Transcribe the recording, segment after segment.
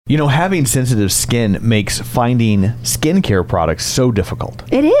You know, having sensitive skin makes finding skincare products so difficult.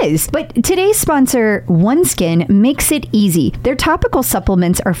 It is. But today's sponsor, OneSkin, makes it easy. Their topical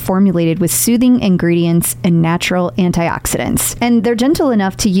supplements are formulated with soothing ingredients and natural antioxidants. And they're gentle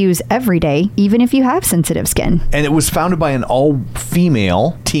enough to use every day, even if you have sensitive skin. And it was founded by an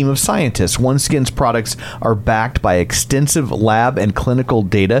all-female team of scientists. OneSkin's products are backed by extensive lab and clinical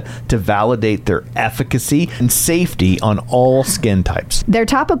data to validate their efficacy and safety on all skin types. Their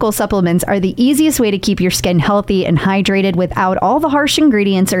topical supplements are the easiest way to keep your skin healthy and hydrated without all the harsh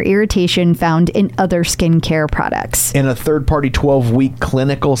ingredients or irritation found in other skincare products. In a third-party 12-week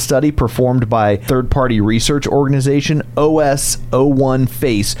clinical study performed by third-party research organization OS01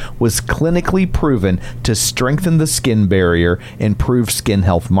 Face was clinically proven to strengthen the skin barrier, improve skin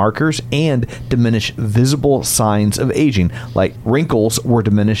health markers, and diminish visible signs of aging, like wrinkles were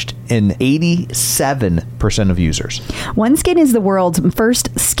diminished in 87% of users. OneSkin is the world's first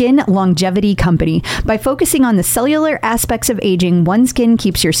skin longevity company. By focusing on the cellular aspects of aging, OneSkin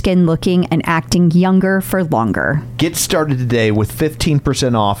keeps your skin looking and acting younger for longer. Get started today with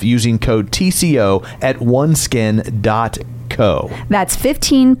 15% off using code TCO at oneskin.co. That's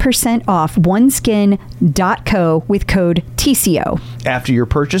 15% off oneskin.co with code TCO. After your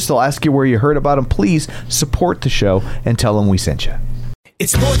purchase, they'll ask you where you heard about them. Please support the show and tell them we sent you.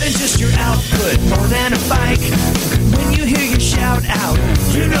 It's more than just your output, more than a bike. When you hear your shout out,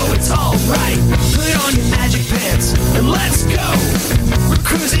 you know it's all right. Put on your magic pants and let's go. We're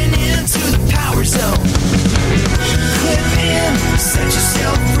cruising into the power zone. Clip in, set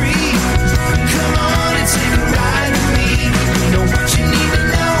yourself free. Come on and take a ride with me. Know what you need to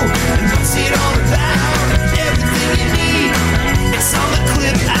know and what's it all about. Everything you need, it's on the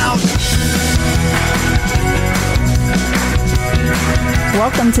Clip Out.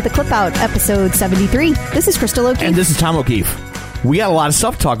 Welcome to the Clip Out, episode 73. This is Crystal O'Keefe. And this is Tom O'Keefe. We got a lot of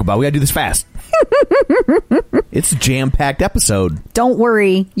stuff to talk about. We got to do this fast. It's a jam-packed episode. Don't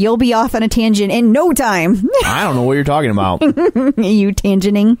worry. You'll be off on a tangent in no time. I don't know what you're talking about. You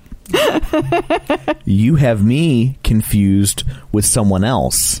tangenting? You have me confused with someone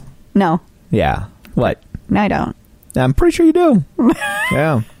else. No. Yeah. What? No, I don't. I'm pretty sure you do.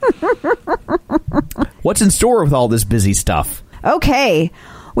 Yeah. What's in store with all this busy stuff? Okay.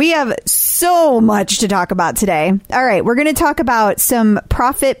 We have so much to talk about today. All right. We're going to talk about some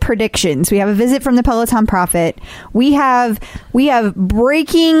profit predictions. We have a visit from the Peloton Prophet. We have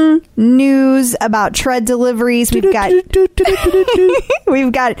breaking news about tread deliveries. We've got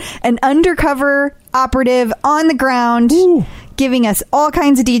an undercover operative on the ground giving us all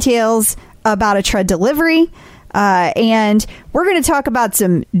kinds of details about a tread delivery. And we're going to talk about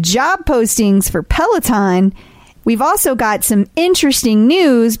some job postings for Peloton. We've also got some interesting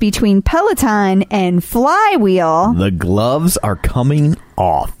news between Peloton and Flywheel. The gloves are coming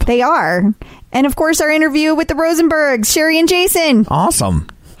off. They are. And of course, our interview with the Rosenbergs, Sherry and Jason. Awesome.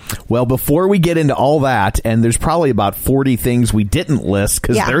 Well, before we get into all that, and there's probably about 40 things we didn't list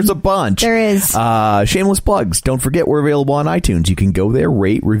because there's a bunch. There is. Shameless plugs. Don't forget we're available on iTunes. You can go there,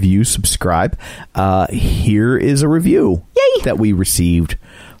 rate, review, subscribe. Here is a review that we received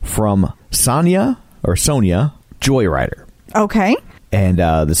from Sonia Joyrider. Okay. And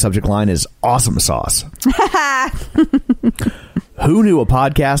the subject line is awesome sauce. Who knew a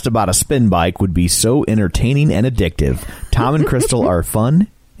podcast about a spin bike would be so entertaining and addictive? Tom and Crystal are fun,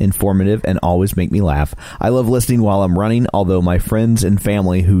 informative, and always make me laugh. I love listening while I'm running, although my friends and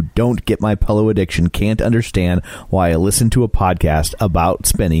family who don't get my pillow addiction can't understand why I listen to a podcast about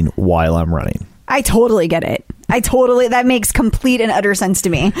spinning while I'm running. I totally get it. That makes complete and utter sense to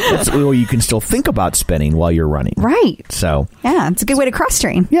me. Well, you can still think about spinning while you're running. Right. So. Yeah, it's a good way to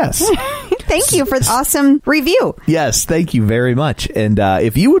cross-train. Yes. Thank you for the awesome review. Yes, thank you very much. And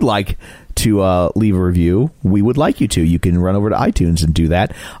if you would like to leave a review, we would like you to. You can run over to iTunes and do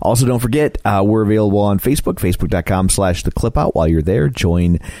that. Also, don't forget, we're available on Facebook, facebook.com/theclipout. While you're there,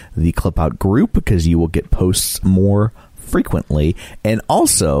 join the Clip Out group because you will get posts more frequently. And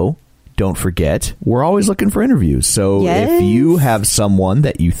also, don't forget, we're always looking for interviews. So if you have someone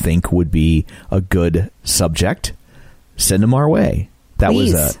that you think would be a good subject, send them our way. That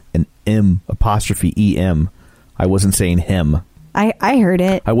Please. Was an M''EM. I wasn't saying him. I heard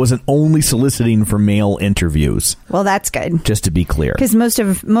it. I wasn't only soliciting for male interviews. Well, that's good. Just to be clear. Because most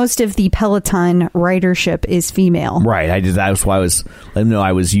of the Peloton ridership is female. Right. That's why I was letting them know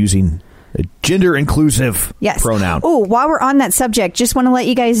I was using a gender inclusive pronoun. Oh, while we're on that subject, just want to let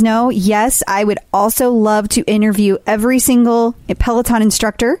you guys know, yes, I would also love to interview every single Peloton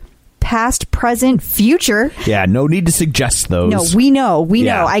instructor, past, present, future. Yeah, no need to suggest those. No, we know.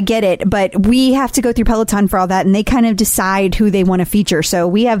 Yeah. I get it. But we have to go through Peloton for all that, and they kind of decide who they want to feature. So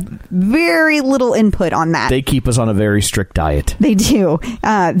we have very little input on that. They keep us on a very strict diet. They do.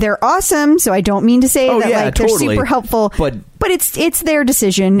 They're awesome, so I don't mean to say that like totally. they're super helpful. But it's their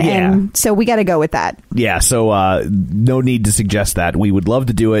decision, and so we got to go with that. Yeah, so no need to suggest that. We would love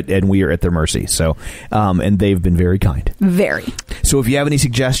to do it, and we are at their mercy. So, and they've been very kind. Very. So if you have any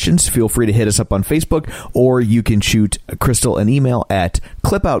suggestions, feel free to hit us up on Facebook, or you can shoot Crystal an email at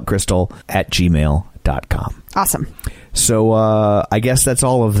clipoutcrystal@gmail.com. Awesome. So I guess that's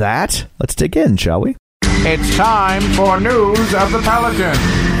all of that. Let's dig in, shall we? It's time for news of the Peloton.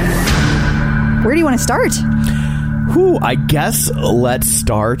 Where do you want to start? I guess let's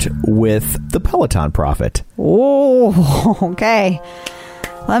start with the Peloton Prophet. Oh, okay.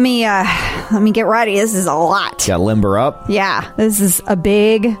 Let me get ready. This is a lot. Got to limber up. Yeah, this is a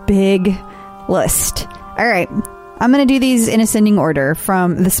big list. All right. I'm going to do these in ascending order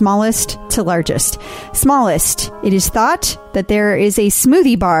from the smallest to largest. Smallest, it is thought that there is a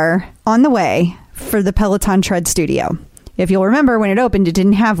smoothie bar on the way for the Peloton Tread Studio. If you'll remember, when it opened, it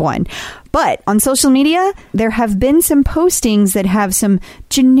didn't have one. But on social media, there have been some postings that have some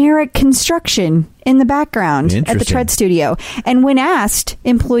generic construction in the background at the Tread Studio. And when asked,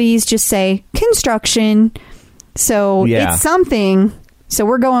 employees just say, construction. So it's something. So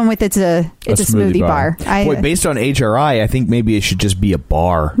we're going with it's a smoothie bar. Boy, based on HRI, I think maybe it should just be a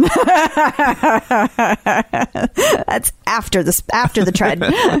bar. That's after the tread.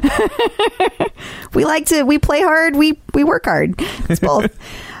 We play hard, we work hard. It's both.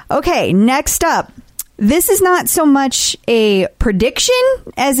 Okay, next up. This is not so much a prediction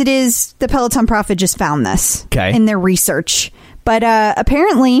as it is the Peloton Prophet just found this in their research. But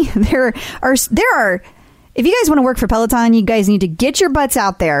apparently there are if you guys want to work for Peloton, you guys need to get your butts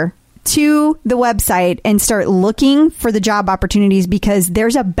out there to the website and start looking for the job opportunities, because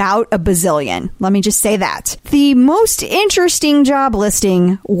there's about a bazillion. Let me just say that. The most interesting job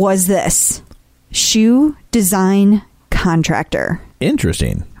listing was this: shoe design contractor.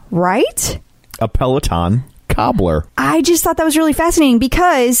 Interesting. Right? A Peloton cobbler. I just thought that was really fascinating,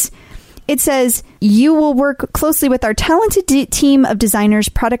 because it says you will work closely with our talented team of designers,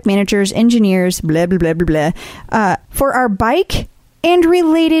 product managers, engineers, blah, blah, blah, blah, blah, for our bike and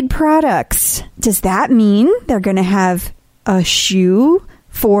related products. Does that mean they're going to have a shoe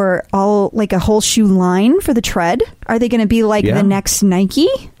for a whole shoe line for the Tread? Are they going to be like the next Nike?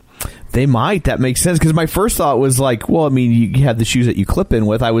 They might. That makes sense, because my first thought was like, well, I mean, you have the shoes that you clip in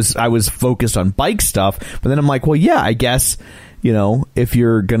with. I was focused on bike stuff, but then I'm like, well, yeah, I guess, if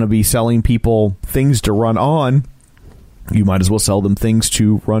you're going to be selling people things to run on, you might as well sell them things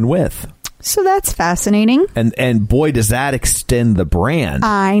to run with. So that's fascinating. And boy, does that extend the brand.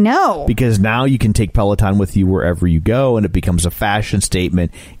 I know. Because now you can take Peloton with you wherever you go, and it becomes a fashion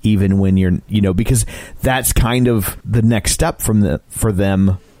statement, even when you're, because that's kind of the next step for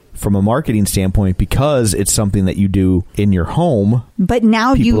them from a marketing standpoint, because it's something that you do in your home. But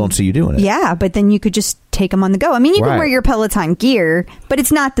now people don't see you doing it. Yeah, but then you could just take them on the go. I mean, you can wear your Peloton gear, but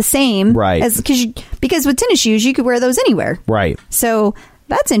it's not the same. Right. Because with tennis shoes, you could wear those anywhere. Right. So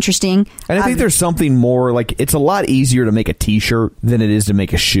that's interesting. And I think there's something more, like, it's a lot easier to make a t-shirt than it is to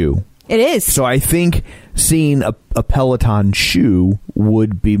make a shoe. It is. So I think seeing a Peloton shoe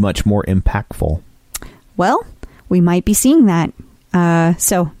would be much more impactful. Well, we might be seeing that.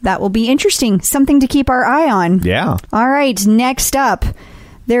 So that will be interesting. Something to keep our eye on. Yeah. All right. Next up,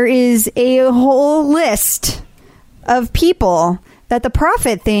 there is a whole list of people that the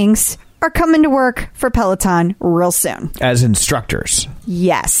Prophet thinks are coming to work for Peloton real soon. As instructors.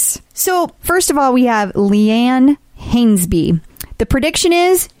 Yes. So first of all, we have Leanne Hainsby. The prediction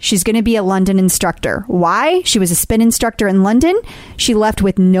is she's going to be a London instructor. Why? She was a spin instructor in London. She left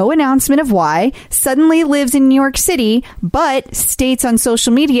with no announcement of why, suddenly lives in New York City, but states on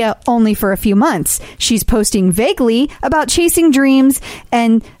social media only for a few months. She's posting vaguely about chasing dreams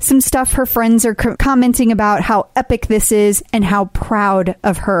and some stuff her friends are commenting about how epic this is and how proud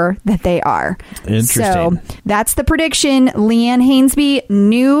of her that they are. Interesting. So that's the prediction. Leanne Hainsby,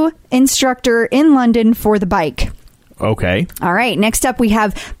 new instructor in London for the bike. Okay. All right. Next up, we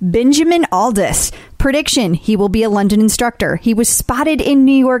have Benjamin Aldis. Prediction: he will be a London instructor. He was spotted in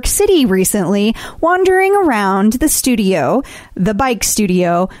New York City recently, wandering around the studio, the bike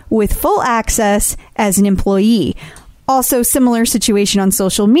studio, with full access as an employee. Also, similar situation on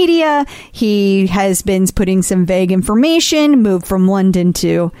social media. He has been putting some vague information, moved from London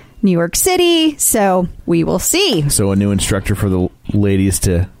to New York City. So we will see. So a new instructor for the ladies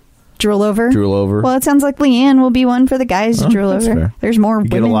to Drool over? Drool over. Well, it sounds like Leanne will be one for the guys to drool over. Fair. There's more you women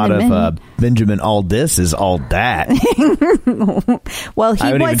get a lot than of men. Benjamin all this is all that. Well, he I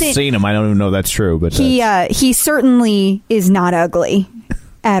haven't wasn't. even seen him. I don't even know that's true. But He certainly is not ugly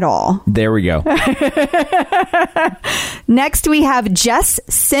at all. there we go. Next, we have Jess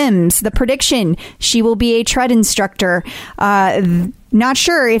Sims. The prediction: she will be a tread instructor. Not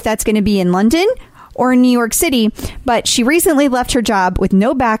sure if that's going to be in London or in New York City, but she recently left her job with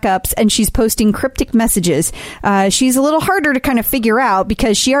no backups, and she's posting cryptic messages. She's a little harder to kind of figure out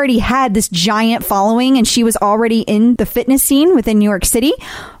because she already had this giant following, and she was already in the fitness scene within New York City.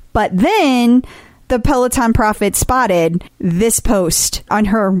 But then the Peloton Prophet spotted this post on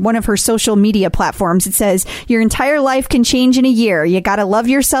one of her social media platforms. It says, "Your entire life can change in a year. You gotta love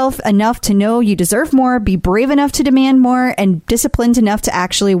yourself enough to know you deserve more, be brave enough to demand more, and disciplined enough to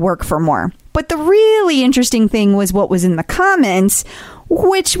actually work for more." But the really interesting thing was what was in the comments,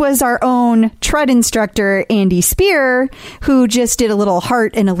 which was our own tread instructor, Andy Spear, who just did a little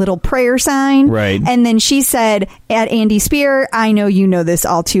heart and a little prayer sign. Right. And then she said, "At Andy Spear, I know you know this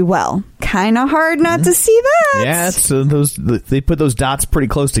all too well." Kind of hard not to see that. Yeah, they put those dots pretty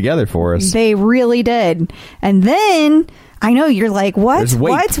close together for us. They really did. And then, I know you're like, what?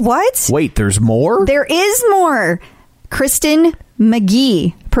 Wait, there's more? There is more. Kristen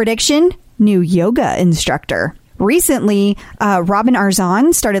McGee, prediction, new yoga instructor. Recently, Robin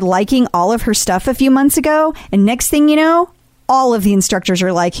Arzon started liking all of her stuff a few months ago, and next thing you know, all of the instructors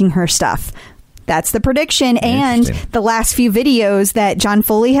are liking her stuff. That's the prediction. And the last few videos that John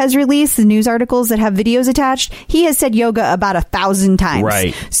Foley has released, the news articles that have videos attached, he has said yoga about 1,000 times.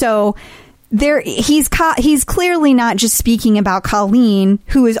 Right. So he's clearly not just speaking about Colleen,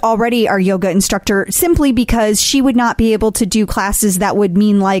 who is already our yoga instructor, simply because she would not be able to do classes that would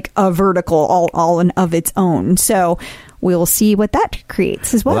mean like a vertical all in of its own. So we'll see what that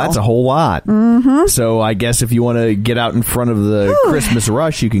creates as well. Well, that's a whole lot. Mm-hmm. So I guess if you want to get out in front of the Christmas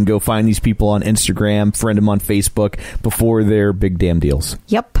rush, you can go find these people on Instagram, friend them on Facebook before their big damn deals.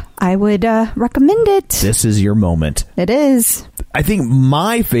 Yep. I would recommend it. This is your moment. It is. I think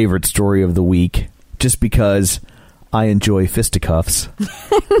my favorite story of the week, just because I enjoy fisticuffs,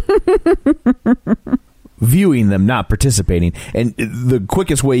 viewing them, not participating. And the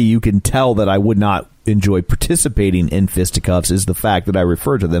quickest way you can tell that I would not enjoy participating in fisticuffs is the fact that I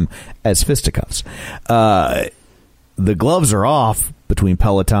refer to them as fisticuffs. The gloves are off between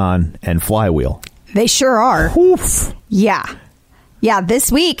Peloton and Flywheel. They sure are. Oof. Yeah. Yeah,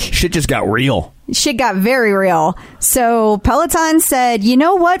 this week. Shit just got real. Shit got very real. So Peloton said, you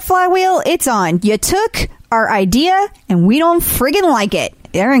know what, Flywheel? It's on. You took our idea and we don't friggin' like it.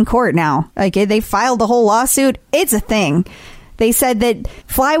 They're in court now. Like, they filed the whole lawsuit. It's a thing. They said that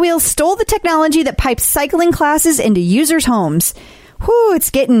Flywheel stole the technology that pipes cycling classes into users' homes. Whew,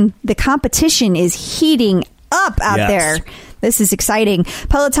 the competition is heating up out there. This is exciting.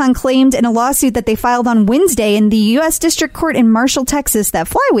 Peloton claimed in a lawsuit that they filed on Wednesday in the U.S. District Court in Marshall, Texas, that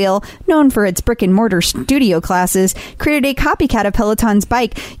Flywheel, known for its brick-and-mortar studio classes, created a copycat of Peloton's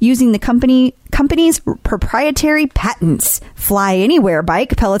bike using the company's proprietary patents. Fly Anywhere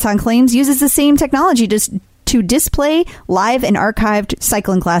bike, Peloton claims, uses the same technology to display live and archived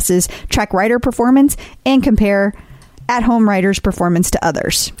cycling classes, track rider performance, and compare at-home riders' performance to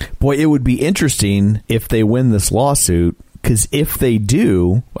others. Boy, it would be interesting if they win this lawsuit. Because if they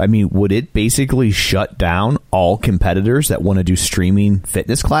do, I mean, would it basically shut down all competitors that want to do streaming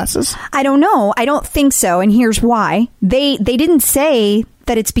fitness classes? I don't know. I don't think so. And here's why. They didn't say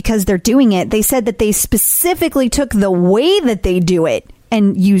that it's because they're doing it. They said that they specifically took the way that they do it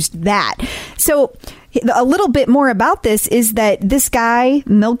and used that. So a little bit more about this is that this guy,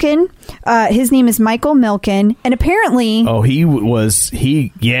 Milken, his name is Michael Milken, and apparently... Oh,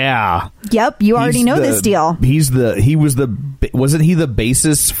 yeah. Yep, you already know this deal. Wasn't he the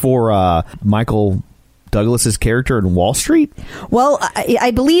basis for Michael Douglas's character in Wall Street? Well,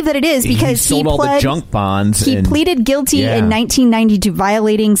 I believe that it is because he sold all the junk bonds. He pleaded guilty in 1990 to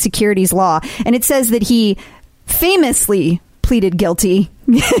violating securities law, and it says that he famously pleaded guilty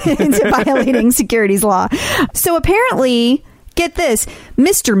to violating securities law. So apparently, get this,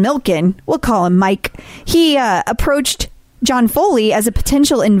 Mr. Milken, we'll call him Mike, he approached John Foley as a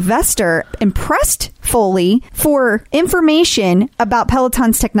potential investor, impressed Foley for information about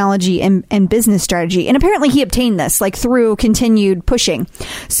Peloton's technology and business strategy. And apparently he obtained this through continued pushing.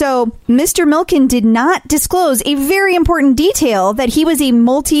 So Mr. Milken did not disclose a very important detail that he was a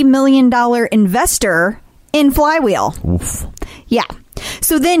multi-million-dollar investor in Flywheel. Oof. Yeah.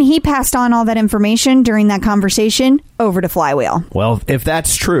 So then he passed on all that information during that conversation over to Flywheel. Well, if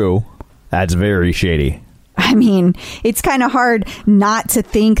that's true, that's very shady. I mean, it's kind of hard not to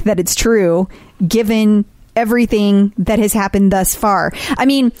think that it's true, given everything that has happened thus far. I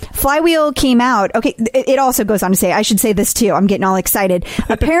mean, Flywheel came out. Okay, it also goes on to say, I should say this too. I'm getting all excited.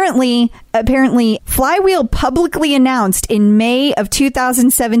 Apparently, Flywheel publicly announced in May of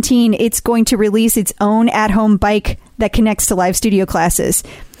 2017 it's going to release its own at-home bike that connects to live studio classes.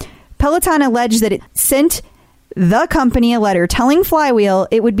 Peloton alleged that it sent the company a letter telling Flywheel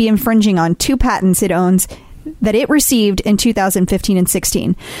it would be infringing on 2 patents it owns that it received in 2015 and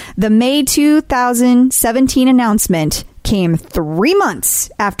 16. The May 2017 announcement came 3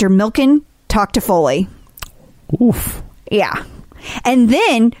 months after Milken talked to Foley. Oof. Yeah. And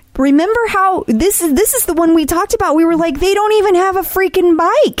then remember how this is the one we talked about. We were like, they don't even have a freaking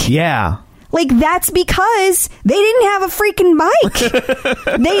bike. Yeah. Like, that's because they didn't have a freaking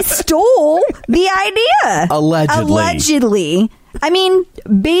bike. They stole the idea. Allegedly. I mean,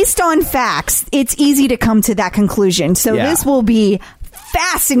 based on facts, it's easy to come to that conclusion. So this will be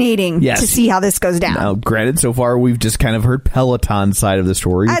fascinating to see how this goes down. Now, granted, so far we've just kind of heard Peloton's side of the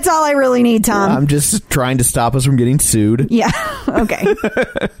story. That's all I really need, Tom. I'm just trying to stop us from getting sued. Yeah. Okay.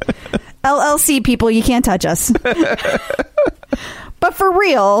 LLC people, you can't touch us. But for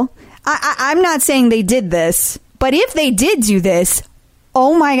real, I'm not saying they did this, but if they did do this,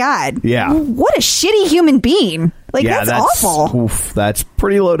 oh my God. Yeah. What a shitty human being. Like, that's awful. Oof, that's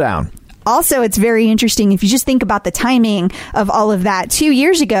pretty low down. Also, it's very interesting if you just think about the timing of all of that. 2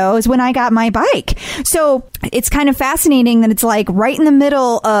 years ago is when I got my bike. So it's kind of fascinating that it's like right in the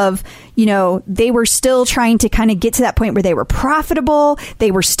middle of, you know, they were still trying to kind of get to that point where they were profitable.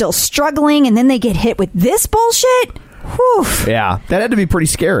 They were still struggling. And then they get hit with this bullshit. Whew. Yeah, that had to be pretty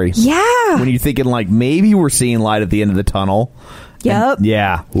scary. Yeah. When you're thinking like maybe we're seeing light at the end of the tunnel. Yep. And,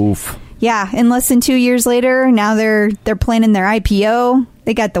 yeah. Oof. Yeah. And less than 2 years later, now they're planning their IPO.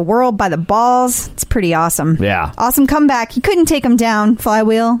 They got the world by the balls. It's pretty awesome. Yeah. Awesome comeback. You couldn't take them down,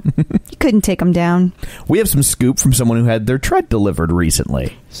 Flywheel. You couldn't take them down. We have some scoop from someone who had their tread delivered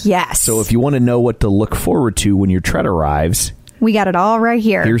recently. Yes. So if you want to know what to look forward to when your tread arrives, we got it all right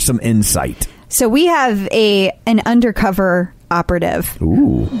here. Here's some insight. So we have an undercover operative.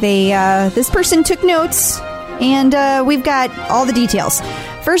 Ooh. This person took notes, and we've got all the details.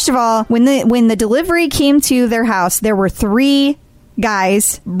 First of all, when the delivery came to their house, there were 3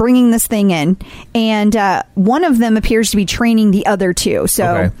 guys bringing this thing in, and one of them appears to be training the other 2.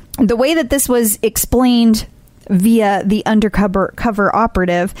 So the way that this was explained via the undercover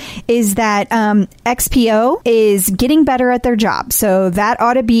operative is that XPO is getting better at their job. So that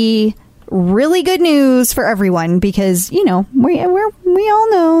ought to be really good news for everyone, because, you know, we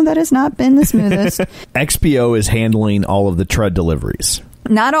all know that has not been the smoothest. XPO is handling all of the tread deliveries.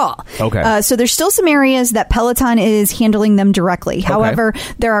 Not all. Okay. So there's still some areas that Peloton is handling them directly. However,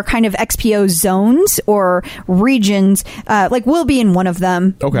 there are kind of XPO zones or regions. Like we'll be in one of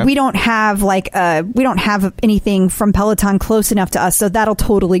them. Okay. We don't have anything from Peloton close enough to us, so that'll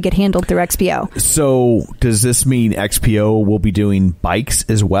totally get handled through XPO. So does this mean XPO will be doing bikes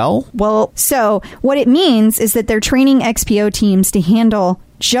as well? Well, so what it means is that they're training XPO teams to handle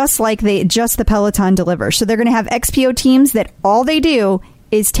just the Peloton deliver. So they're going to have XPO teams that all they do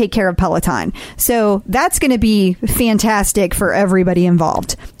is take care of Peloton. So that's going to be fantastic for everybody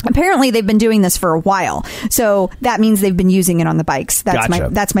involved. Apparently, they've been doing this for a while. So that means they've been using it on the bikes. That's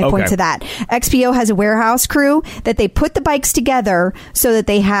my point to that. XPO has a warehouse crew that they put the bikes together so that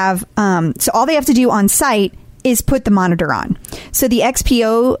they have, so all they have to do on site is put the monitor on. So the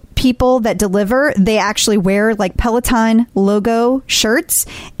XPO people that deliver, they actually wear like Peloton logo shirts,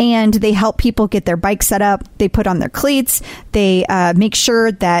 and they help people get their bike set up. They put on their cleats. They make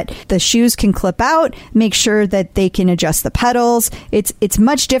sure that the shoes can clip out, make sure that they can adjust the pedals. It's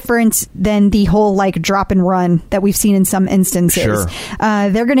much different than the whole like drop and run that we've seen in some instances. Sure.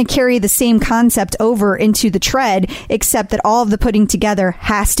 They're going to carry the same concept over into the tread, except that all of the putting together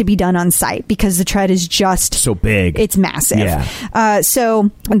has to be done on site because the tread is just so big. It's massive. Yeah.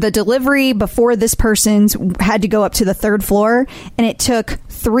 So the delivery before this person's had to go up to the 3rd floor, and it took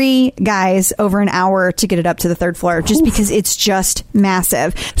 3 guys over an hour to get it up to the 3rd floor, just because it's just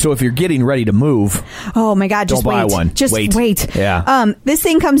massive. So if you're getting ready to move, oh my God, just don't wait. buy one. Just wait. Yeah. This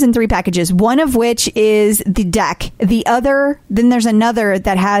thing comes in 3 packages, one of which is the deck. Then there's another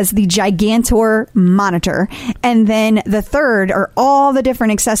that has the Gigantor monitor. And then the 3rd are all the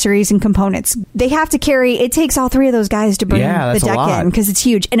different accessories and components. They have to carry, it takes all 3 of those guys to bring the deck in because it's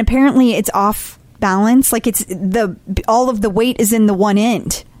huge. And apparently it's off balance. Like all of the weight is in the one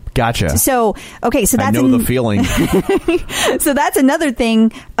end. Gotcha. So, okay, so that's... I know the feeling. So that's another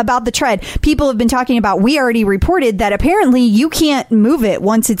thing about the tread. People have been talking about, we already reported that apparently you can't move it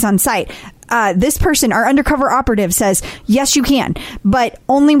once it's on site. This person, our undercover operative, says, yes, you can, but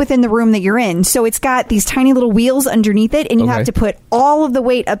only within the room that you're in. So it's got these tiny little wheels underneath it, and you have to put all of the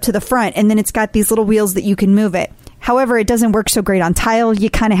weight up to the front, and then it's got these little wheels that you can move it. However, it doesn't work so great on tile.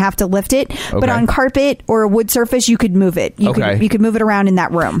 You kind of have to lift it. Okay. But on carpet or a wood surface, you could move it. You could move it around in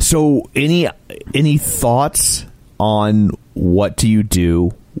that room. So any thoughts on what do you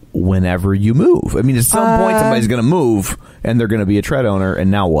do whenever you move? I mean, at some point, somebody's going to move, and they're going to be a tread owner, and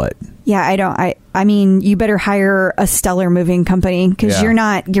now what? Yeah, I mean, you better hire a stellar moving company, because you're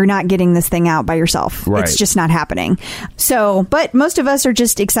not getting this thing out by yourself. Right. It's just not happening. So, but most of us are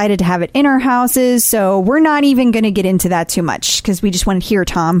just excited to have it in our houses, so we're not even going to get into that too much, because we just want to hear,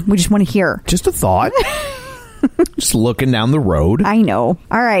 Tom. We just want to hear. Just a thought. Just looking down the road. I know.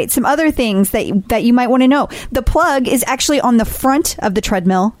 All right. Some other things that you might want to know. The plug is actually on the front of the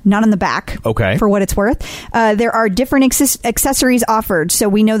treadmill, not on the back. Okay. For what it's worth. There are different accessories offered. So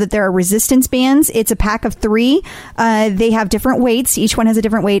we know that there are resistance bands. It's a pack of 3. They have different weights. Each one has a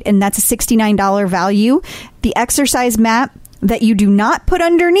different weight, and that's a $69 value. The exercise mat that you do not put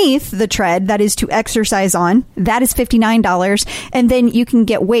underneath the tread, that is to exercise on, that is $59. And then you can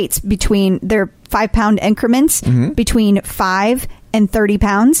get weights between their 5-pound increments, between 5 and 30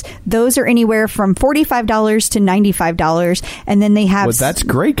 pounds. Those are anywhere from $45 to $95. And then they have... Well, that's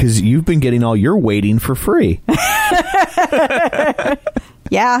great, because you've been getting all your weighting for free.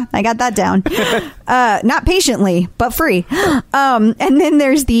 Yeah, I got that down. Not patiently, but free. And then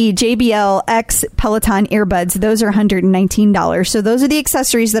there's the JBL X Peloton earbuds. Those are $119. So those are the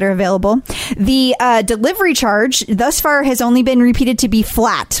accessories that are available. The delivery charge thus far has only been reported to be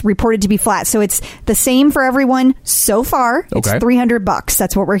flat. So it's the same for everyone so far. It's $300.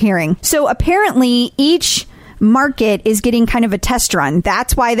 That's what we're hearing. So apparently each market is getting kind of a test run.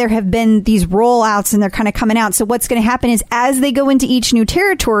 That's why there have been these rollouts, and they're kind of coming out. So what's going to happen is, as they go into each new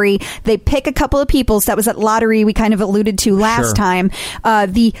territory, they pick a couple of people. So that was that lottery we kind of alluded to last time.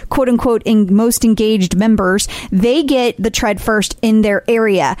 The quote unquote most engaged members, they get the tread first in their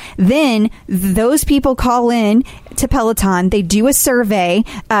area. Then those people call in to Peloton. They do a survey.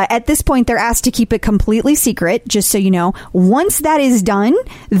 At this point, they're asked to keep it completely secret, just so you know. Once that is done,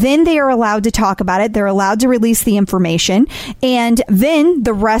 then they are allowed to talk about it. They're allowed to release the information, and then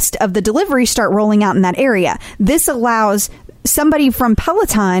the rest of the deliveries start rolling out in that area. This allows somebody from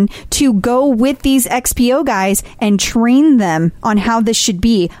Peloton to go with these XPO guys and train them on how this should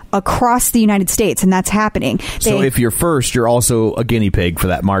be across the United States, and that's happening. So if you're first, you're also a guinea pig for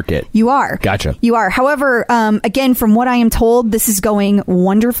that market. You are. Gotcha. You are. However, again, from what I am told, this is going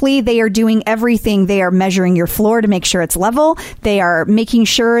wonderfully. They are doing everything. They are measuring your floor to make sure it's level. They are making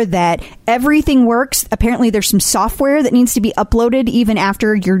sure that everything works. Apparently, there's some software that needs to be uploaded even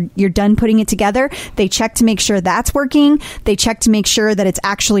after you're done putting it together. They check to make sure that's working. They check to make sure that it's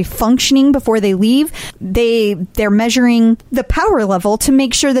actually functioning before they leave. They're measuring the power level to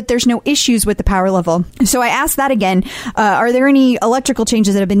make sure that there's no issues with the power level. So I asked that again. Are there any electrical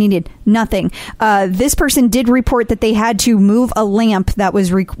changes that have been needed? Nothing. This person did report that they had to move a lamp that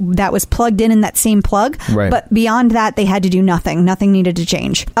was plugged in that same plug. Right. But beyond that, they had to do nothing. Nothing needed to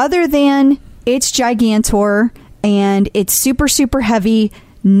change. Other than it's Gigantor and it's super, super heavy.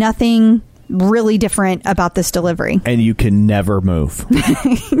 Nothing really different about this delivery. And you can never move.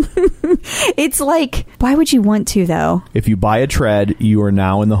 It's like, why would you want to, though? If you buy a tread, you are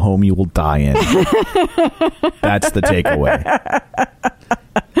now in the home you will die in. That's the takeaway.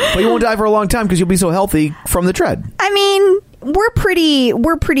 But you won't die for a long time because you'll be so healthy from the tread. I mean, we're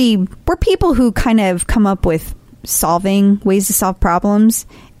people who kind of come up with ways to solve problems.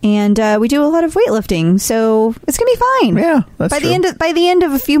 And we do a lot of weightlifting, so it's going to be fine. Yeah, that's true. By the end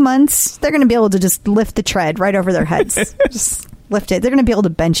of a few months, they're going to be able to just lift the tread right over their heads. Just lift it. They're going to be able to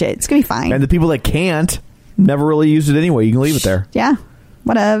bench it. It's going to be fine. And the people that can't never really use it anyway. You can leave it there. Yeah,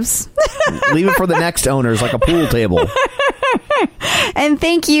 whatevs. Leave it for the next owners, like a pool table. And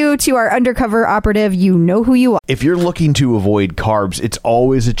thank you to our undercover operative. You know who you are. If you're looking to avoid carbs, it's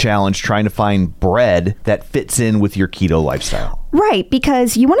always a challenge trying to find bread that fits in with your keto lifestyle. Right,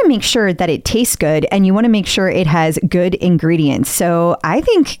 because you want to make sure that it tastes good and you want to make sure it has good ingredients. So I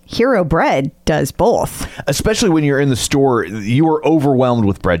think Hero Bread does both. Especially when you're in the store, you are overwhelmed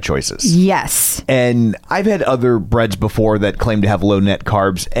with bread choices. Yes. And I've had other breads before that claim to have low net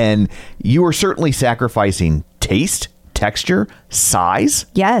carbs, and you are certainly sacrificing taste, texture, size.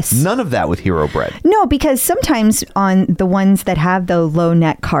 Yes. None of that with Hero Bread. No, because sometimes on the ones that have the low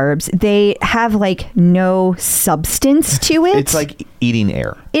net carbs, they have like no substance to it. It's like eating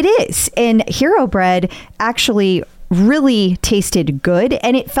air. It is. And Hero Bread actually really tasted good,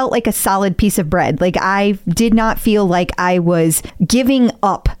 and it felt like a solid piece of bread. Like, I did not feel like I was giving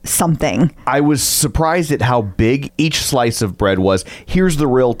up something. I was surprised at how big each slice of bread was. Here's the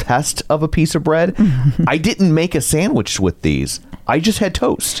real test of a piece of bread. I didn't make a sandwich with these. I just had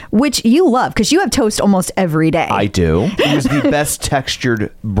toast. Which you love, because you have toast almost every day. I do. It was the best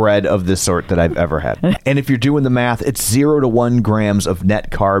textured bread of this sort that I've ever had. And if you're doing the math, it's 0 to 1 grams of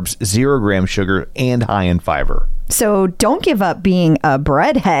net carbs, 0 gram sugar, and high in fiber. So don't give up being a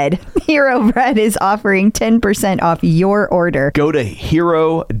breadhead. Hero Bread is offering 10% off your order. Go to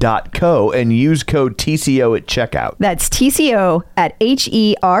hero.co and use code TCO at checkout. That's TCO at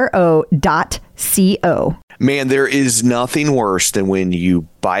HERO.co. Man, there is nothing worse than when you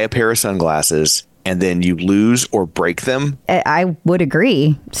buy a pair of sunglasses and then you lose or break them. I would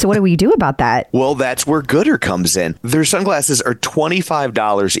agree. So what do we do about that? Well, that's where Gooder comes in. Their sunglasses are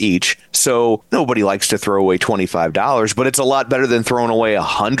 $25 each, so nobody likes to throw away $25, but it's a lot better than throwing away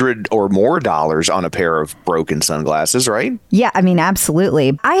 $100 or more on a pair of broken sunglasses, right? Yeah, I mean,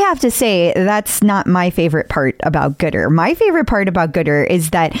 absolutely. I have to say that's not my favorite part about Gooder. My favorite part about Gooder is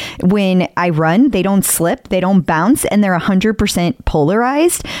that when I run, they don't slip, they don't bounce, and they're 100%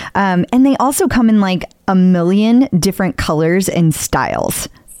 polarized. And they also come in like a million different colors and styles.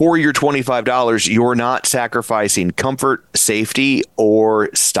 For your $25, you're not sacrificing comfort, safety, or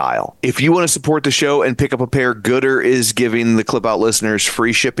style. If you want to support the show and pick up a pair, Gooder is giving the Clip Out listeners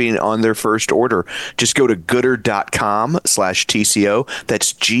free shipping on their first order. Just go to gooder.com/TCO.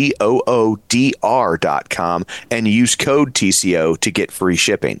 That's GOODR.com and use code TCO to get free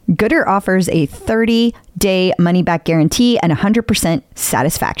shipping. Gooder offers a 30-day money-back guarantee and 100%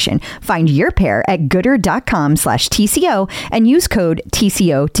 satisfaction. Find your pair at gooder.com/TCO and use code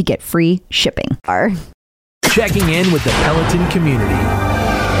TCO to get free shipping. Checking in with the Peloton community.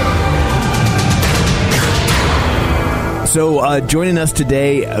 So joining us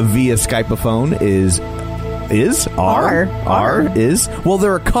today via Skype-a-phone is well,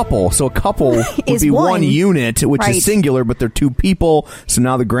 they're a couple, so a couple would be one unit, which is singular, but they're two people, so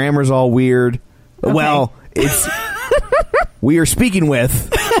now the grammar's all weird. Okay. Well, it's we are speaking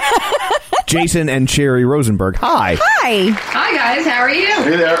with Jason and Sherry Rosenberg. Hi. Hi guys, how are you?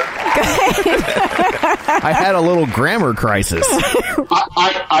 Hey there. I had a little grammar crisis.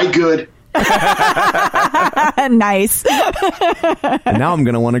 I good. Nice. And now I'm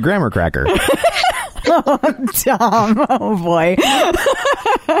going to want a grammar cracker. Oh, Tom. Oh, boy.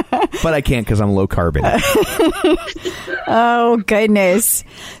 But I can't because I'm low carb in it. Oh, goodness.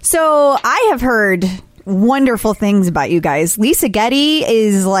 So I have heard wonderful things about you guys. Lisa Getty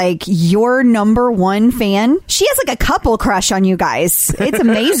is like your number one fan. She has like a couple crush on you guys. It's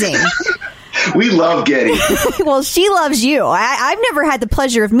amazing. We love Getty. Well, she loves you. I've never had the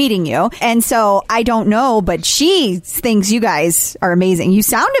pleasure of meeting you, and so I don't know, but she thinks you guys are amazing. You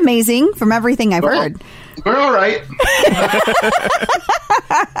sound amazing from everything I've heard. We're all right.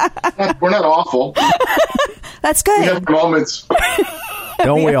 We're not awful. That's good. We have moments.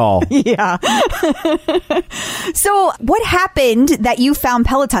 Don't we all? Yeah. So what happened that you found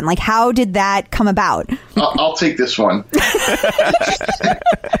Peloton? Like, how did that come about? I'll take this one.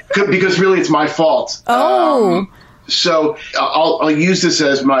 Because really it's my fault. Oh. So I'll use this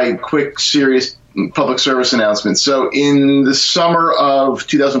as my quick, serious public service announcement. So in the summer of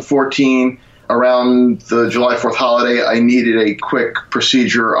 2014, around the July 4th holiday, I needed a quick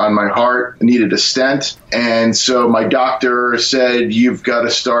procedure on my heart. I needed a stent. And so my doctor said, you've got to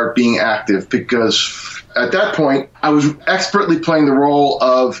start being active, because at that point, I was expertly playing the role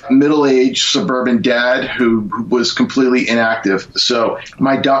of middle-aged suburban dad who was completely inactive. So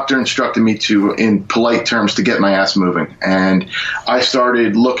my doctor instructed me to, in polite terms, to get my ass moving. And I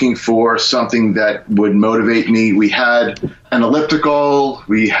started looking for something that would motivate me. We had an elliptical.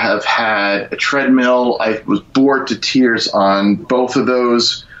 We have had a treadmill. I was bored to tears on both of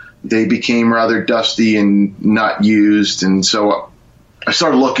those. They became rather dusty and not used. And so I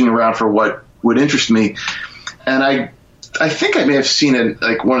started looking around for what would interest me. And I think I may have seen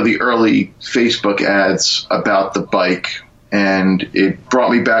one of the early Facebook ads about the bike. And it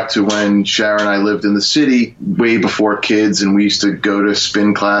brought me back to when Sharon and I lived in the city way before kids, and we used to go to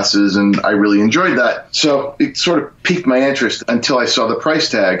spin classes, and I really enjoyed that. So it sort of piqued my interest until I saw the price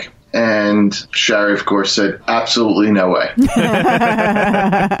tag. And Shari, of course, said, absolutely no way.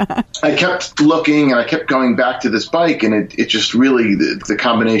 I kept looking and I kept going back to this bike, and it just really, the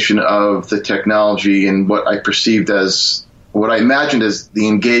combination of the technology and what I perceived as, what I imagined as the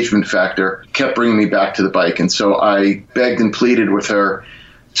engagement factor, kept bringing me back to the bike. And so I begged and pleaded with her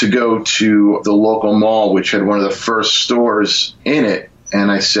to go to the local mall, which had one of the first stores in it.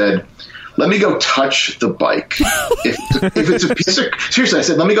 And I said, let me go touch the bike. If it's a piece of, seriously, I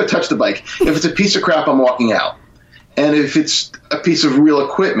said, let me go touch the bike. If it's a piece of crap, I'm walking out. And if it's a piece of real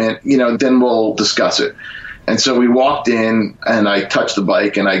equipment, then we'll discuss it. And so we walked in, and I touched the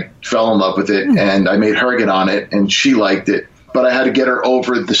bike, and I fell in love with it, and I made her get on it, and she liked it. But I had to get her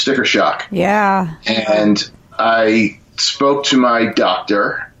over the sticker shock. Yeah. And I spoke to my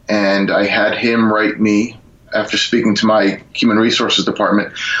doctor, and I had him write me, after speaking to my human resources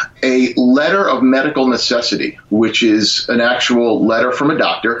department, a letter of medical necessity, which is an actual letter from a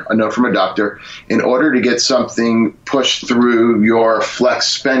doctor, a note from a doctor, in order to get something pushed through your flex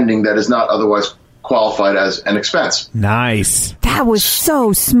spending that is not otherwise qualified as an expense. Nice. That was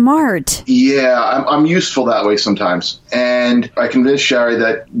so smart. Yeah, I'm useful that way sometimes. And I convinced Shari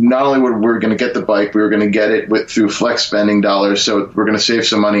that not only were we going to get the bike, we were going to get it through flex spending dollars, so we're going to save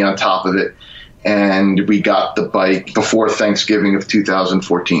some money on top of it. And we got the bike before Thanksgiving of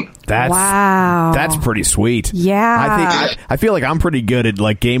 2014. Wow. That's pretty sweet. Yeah. I feel like I'm pretty good at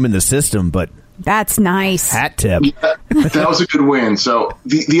like gaming the system, but that's nice. Hat tip. That was a good win. So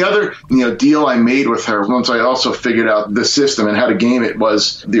the other deal I made with her, once I also figured out the system and how to game it,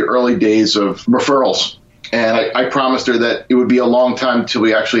 was the early days of referrals. And I promised her that it would be a long time till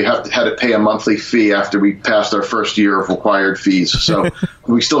we actually had to pay a monthly fee after we passed our first year of required fees. So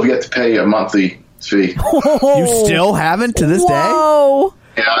we still get to pay a monthly fee. You still haven't to this day?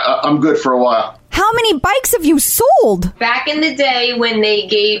 Yeah, I'm good for a while. How many bikes have you sold? Back in the day when they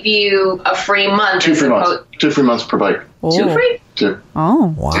gave you a free month. 2 free months. 2 free months per bike. Oh. 2 free? 2.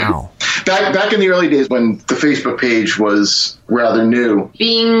 Oh. Wow. Back in the early days when the Facebook page was rather new.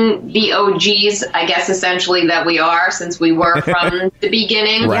 Being the OGs, I guess, essentially, that we are, since we were from the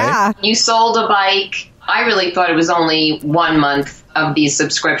beginning. Right. Yeah. You sold a bike. I really thought it was only 1 month of the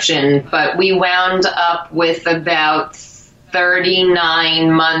subscription, but we wound up with about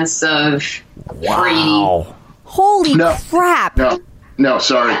 39 months of free. Holy crap. No,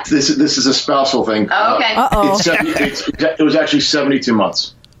 sorry. This is a spousal thing. Oh, okay. It was actually 72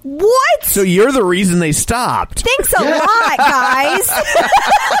 months. What? So you're the reason they stopped. Thanks a lot, guys.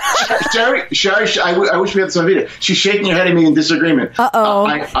 Sherry, I wish we had some video. She's shaking her head at me in disagreement.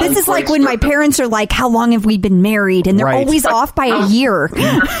 This is like when my parents are like, how long have we been married? And they're always off by a year.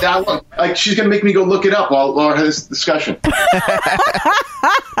 Like, she's going to make me go look it up while I have this discussion.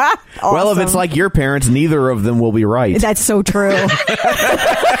 Awesome. Well, if it's like your parents, neither of them will be right. That's so true.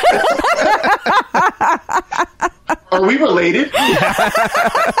 Are we related?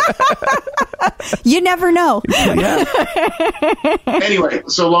 You never know. Yeah. Anyway,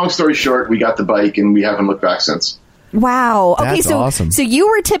 so long story short, we got the bike and we haven't looked back since. Wow. Okay, That's awesome. So you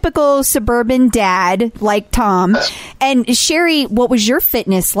were a typical suburban dad like Tom. And Sherry, what was your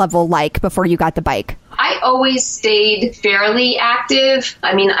fitness level like before you got the bike? I always stayed fairly active.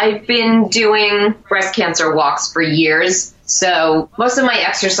 I mean, I've been doing breast cancer walks for years. So most of my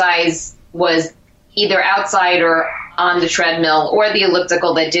exercise was either outside or on the treadmill or the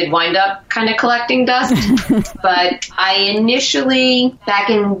elliptical that did wind up kind of collecting dust. But I initially, back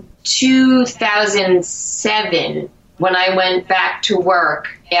in 2007, when I went back to work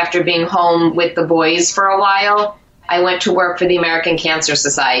after being home with the boys for a while, I went to work for the American Cancer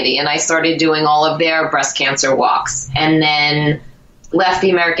Society, and I started doing all of their breast cancer walks, and then left the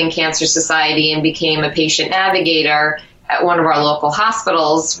American Cancer Society and became a patient navigator at one of our local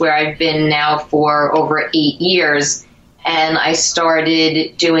hospitals, where I've been now for over 8 years, and I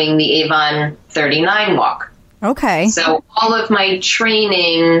started doing the Avon 39 walk. Okay. So all of my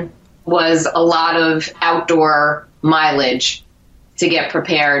training was a lot of outdoor mileage to get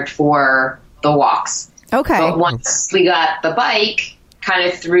prepared for the walks. Okay. But once we got the bike, kind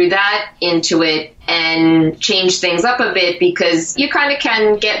of threw that into it and changed things up a bit, because you kind of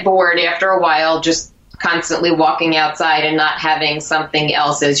can get bored after a while just constantly walking outside and not having something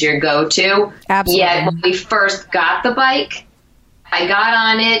else as your go-to. Absolutely. Yet when we first got the bike, I got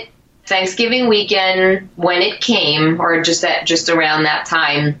on it Thanksgiving weekend when it came, or just around that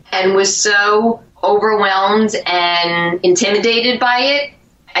time, and was so overwhelmed and intimidated by it,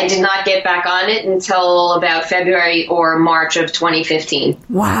 I did not get back on it until about February or March of 2015.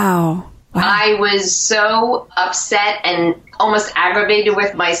 Wow. I was so upset and almost aggravated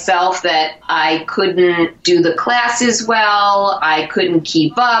with myself that I couldn't do the classes well. I couldn't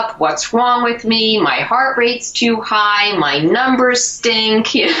keep up. What's wrong with me? My heart rate's too high. My numbers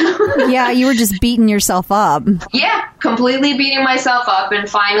stink. Yeah, you were just beating yourself up. Yeah, completely beating myself up. And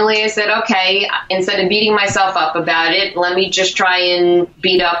finally I said, okay, instead of beating myself up about it, let me just try and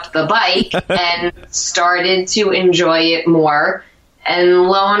beat up the bike, and started to enjoy it more. And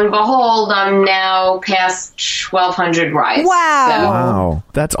lo and behold, I'm now past 1,200 rides. Wow.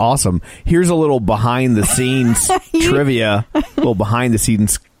 That's awesome. Here's a little behind the scenes trivia, a little behind the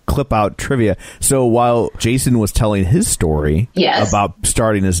scenes clip out trivia. So while Jason was telling his story about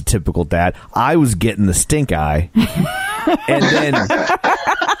starting as a typical dad, I was getting the stink eye.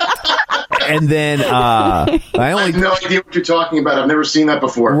 And then I have no idea what you're talking about. I've never seen that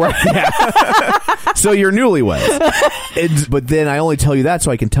before. Right, yeah. So you're newlyweds. But then I only tell you that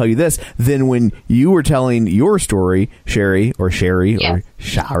so I can tell you this. Then when you were telling your story, Sherry, or Shari,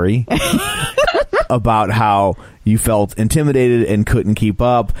 about how you felt intimidated and couldn't keep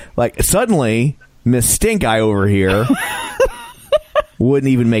up, like suddenly Miss Stink Eye over here wouldn't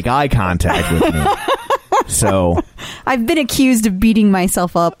even make eye contact with me. So I've been accused of beating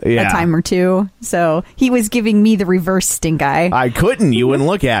myself up a time or two. So he was giving me the reverse stink eye. I couldn't. You wouldn't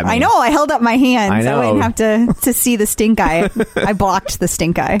look at me. I know. I held up my hand. I so I wouldn't have to see the stink eye. I blocked the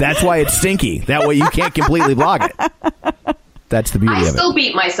stink eye. That's why it's stinky. That way you can't completely block it. That's the beauty of it. I still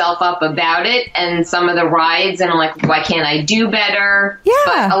beat myself up about it and some of the rides, and I'm like, why can't I do better? Yeah.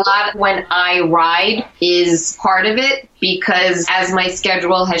 But a lot of when I ride is part of it, because as my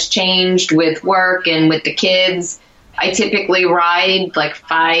schedule has changed with work and with the kids, I typically ride like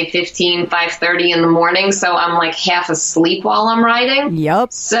 5:15, 5:30 in the morning, so I'm like half asleep while I'm riding.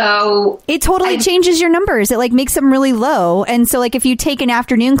 Yep. So it totally changes your numbers. It like makes them really low. And so like if you take an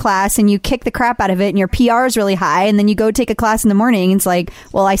afternoon class and you kick the crap out of it and your PR is really high, and then you go take a class in the morning, it's like,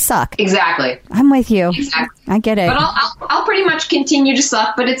 well, I suck. Exactly. I'm with you. Exactly. I get it. But I'll pretty much continue to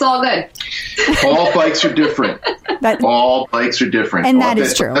suck, but it's all good. All bikes are different. All bikes are different. And that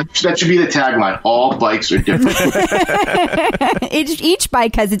is true. That should be the tagline. All bikes are different. Each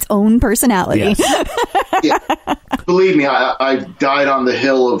bike has its own personality. Yes. Yeah. Believe me, I've died on the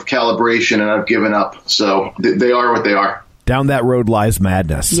hill of calibration and I've given up. So they are what they are. Down that road lies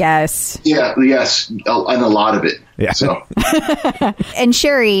madness. Yes. Yeah, yes, and a lot of it. Yeah. So. And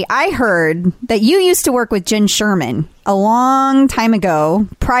Sherry, I heard that you used to work with Jen Sherman a long time ago,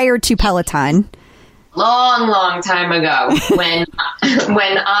 prior to Peloton. Long time ago, when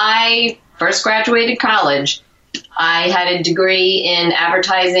I first graduated college, I had a degree in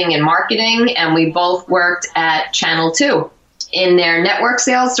advertising and marketing, and we both worked at Channel 2 in their network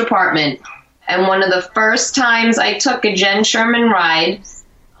sales department. And one of the first times I took a Jen Sherman ride,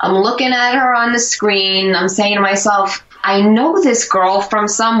 I'm looking at her on the screen. I'm saying to myself, I know this girl from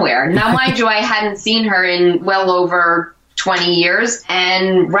somewhere. Now, mind you, I hadn't seen her in well over 20 years,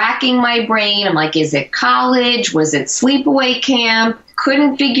 and racking my brain. I'm like, is it college? Was it sleepaway camp?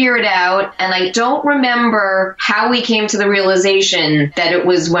 Couldn't figure it out. And I don't remember how we came to the realization that it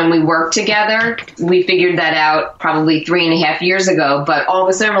was when we worked together. We figured that out probably 3.5 years ago. But all of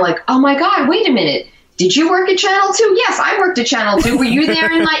a sudden we're like, oh my God, wait a minute. Did you work at Channel 2? Yes, I worked at Channel 2. Were you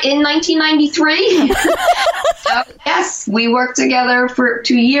there in 1993? So, yes, we worked together for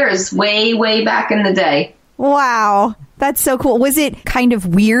 2 years, way back in the day. Wow. That's so cool. Was it kind of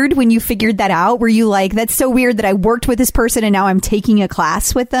weird when you figured that out? Were you like, that's so weird that I worked with this person and now I'm taking a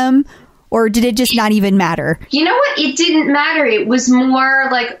class with them? Or did it just not even matter? You know what? It didn't matter. It was more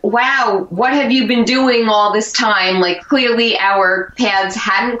like, wow, what have you been doing all this time? Like, clearly our paths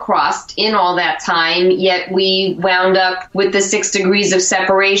hadn't crossed in all that time, yet we wound up with the 6 degrees of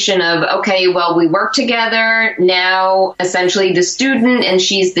separation of, okay, well, we work together. Now, essentially the student and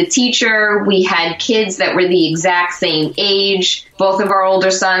she's the teacher. We had kids that were the exact same age. Both of our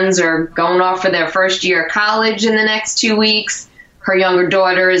older sons are going off for their first year of college in the next 2 weeks. Her younger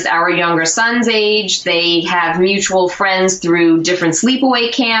daughter is our younger son's age. They have mutual friends through different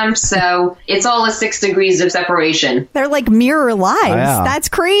sleepaway camps. So it's all a 6 degrees of separation. They're like mirror lives. Yeah. That's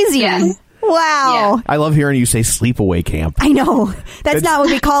crazy. Yes. Wow. Yeah. I love hearing you say sleepaway camp. I know. That's not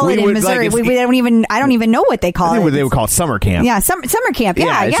what we call it in Missouri. Like, I don't even know what they call it. They would call it summer camp. Yeah, summer camp.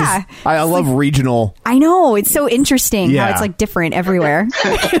 Yeah. Just, I love regional. I know. It's so interesting how Yeah. it's like different everywhere.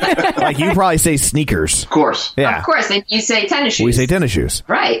 Like you probably say sneakers. Of course. Yeah. Of course. And you say tennis shoes. We say tennis shoes.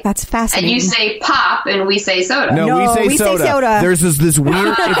 Right. That's fascinating. And you say pop and we say soda. No, we say soda. There's this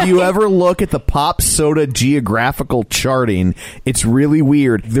weird, if you ever look at the pop soda geographical charting, it's really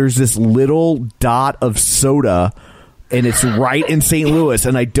weird. There's this little dot of soda and it's right in St. Louis,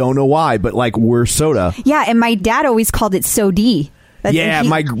 and I don't know why, but like we're soda. Yeah, and my dad always called it Sodi.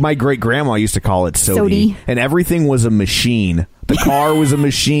 My great grandma used to call it Sodi. and everything was a machine. The car was a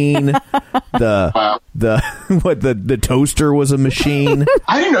machine. The toaster was a machine.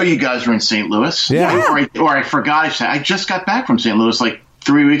 I didn't know you guys were in St. Louis. Yeah. Or I forgot. I just got back from St. Louis like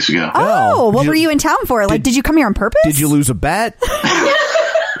 3 weeks ago. Oh, what were you in town for? Like, did you come here on purpose? Did you lose a bet?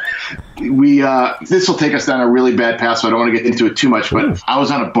 We this will take us down a really bad path, so I don't want to get into it too much. But I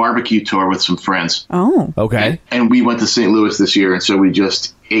was on a barbecue tour with some friends. Oh, Okay. And we went to St. Louis this year, and so we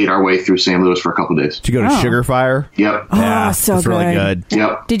just ate our way through St. Louis for a couple days. Did you go to Sugar Fire? Yep. Oh, so it's really good.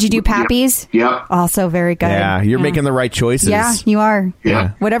 Yep. Did you do Pappy's? Yep. Also very good. Yeah, you're making the right choices. Yeah, you are.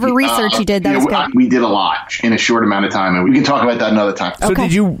 Yeah. Whatever research you did, that was good. We did a lot in a short amount of time, and we can talk about that another time. So Okay.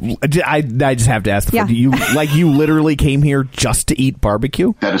 did you? I just have to ask. Yeah. Do you you literally came here just to eat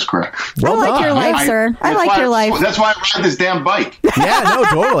barbecue? That is correct. Well I like done. your life, sir. I like your life. That's why I ride this damn bike. Yeah, no,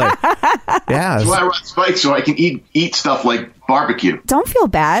 totally. Yeah. That's why I ride this bike, so I can eat stuff like barbecue. Don't feel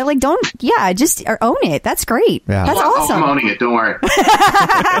bad. Like, just own it. That's great. Yeah. That's Oh, awesome. I'm owning it. Don't worry.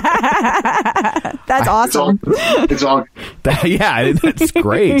 That's awesome. It's all. Yeah, that's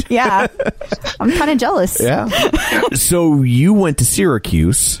great. Yeah. I'm kind of jealous. Yeah. So you went to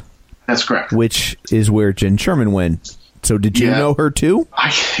Syracuse, That's correct. which is where Jen Sherman went. So did you Yeah. know her too?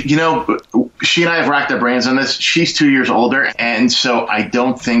 She and I have racked our brains on this. She's 2 years older, and so I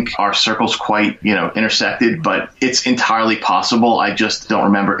don't think our circles quite, intersected, but it's entirely possible. I just don't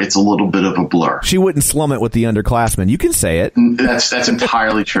remember. It's a little bit of a blur. She wouldn't slum it with the underclassmen. You can say it. That's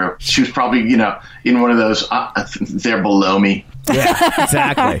entirely true. She was probably, in one of those, they're below me. Yeah,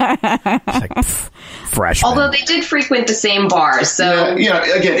 exactly. It's like, freshman. Although they did frequent the same bars, so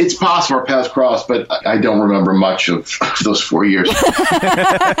Again, it's possible our paths crossed, but I don't remember much of those 4 years. So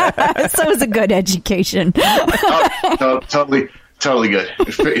it was a good education. Totally good.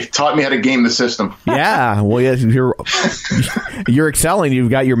 It taught me how to game the system. Yeah. Well, yeah, you're excelling. You've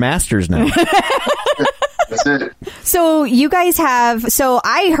got your master's now. That's it. So you guys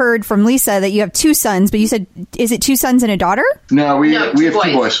I heard from Lisa that you have 2 sons, but you said, is it 2 sons and a daughter? No, we No, have two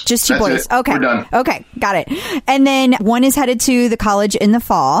 2 boys. Just 2 That's boys. it. Okay. We're done. Okay. Got it. And then one is headed to the college in the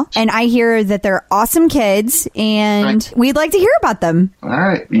fall. And I hear that they're awesome kids and Right. we'd like to hear about them. All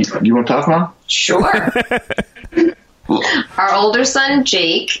right. You want to talk, Mom? sure. Our older son,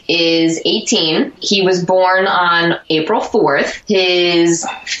 Jake, is 18. He was born on April 4th. His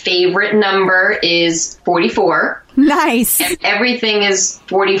favorite number is 44. Nice. And everything is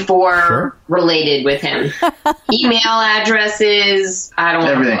 44 related with him. Email addresses, I don't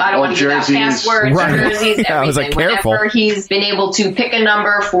Everything. want to give out Jerseys. passwords, Right. jerseys, everything. Yeah, I was like, careful. Whenever he's been able to pick a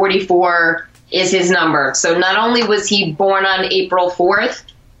number, 44 is his number. So not only was he born on April 4th,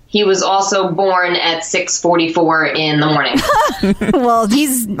 he was also born at 6:44 in the morning. Well,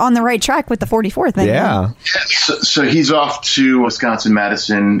 he's on the right track with the 44 thing. Yeah. So he's off to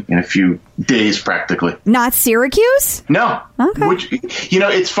Wisconsin-Madison in a few days, practically. Not Syracuse? No. Okay. Which,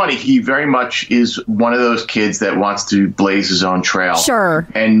 it's funny. He very much is one of those kids that wants to blaze his own trail. Sure.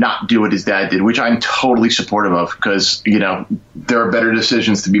 And not do what his dad did, which I'm totally supportive of because, there are better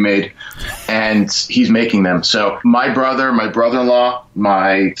decisions to be made and he's making them. So my brother, my brother-in-law,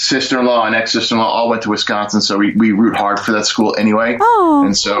 my sister-in-law and ex-sister-in-law all went to Wisconsin. So we root hard for that school anyway. Oh.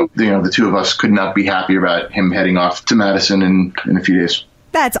 And so, the 2 of us could not be happy about him heading off to Madison in a few days.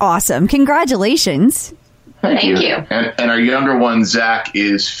 That's awesome. Congratulations. Thank you. And our younger one, Zach,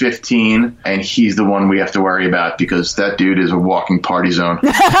 is 15, and he's the one we have to worry about because that dude is a walking party zone.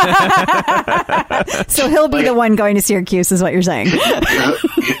 So he'll be the one going to Syracuse is what you're saying.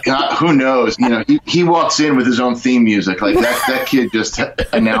 Who knows? He walks in with his own theme music. Like that kid just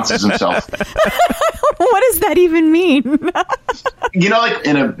announces himself. What does that even mean? Like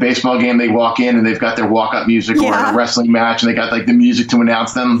in a baseball game, they walk in and they've got their walk-up music, or in Yeah. a wrestling match, and they got the music to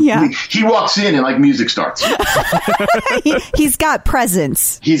announce them. Yeah. He walks in and music starts. He's got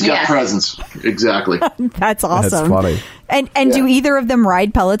presence. He's got Yes. presence. Exactly. That's awesome. That's funny. And do either of them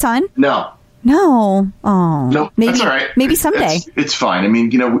ride Peloton? No. No. Oh. No, Maybe, that's all right. Maybe someday. It's fine. I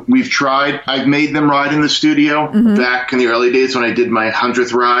mean, we've tried. I've made them ride in the studio. Mm-hmm. Back in the early days when I did my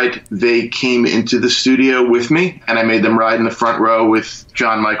 100th ride, they came into the studio with me, and I made them ride in the front row with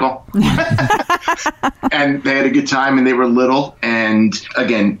John Michael. And they had a good time, and they were little. And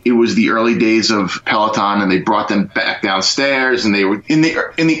again, it was the early days of Peloton, and they brought them back downstairs. And they were in the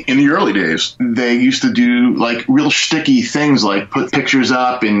early days. They used to do real shticky things, like put pictures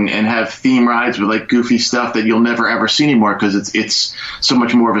up and have theme rides with goofy stuff that you'll never ever see anymore because it's so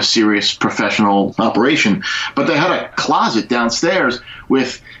much more of a serious professional operation. But they had a closet downstairs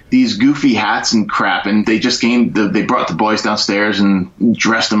with these goofy hats and crap, and they just they brought the boys downstairs and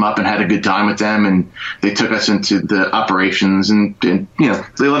dressed them up and had a good time with them, and they took us into the operations and they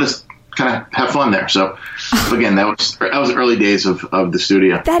let us kind of have fun there. So again, that was early days of the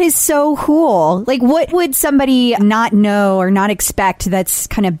studio. That is so cool. What would somebody not know or not expect that's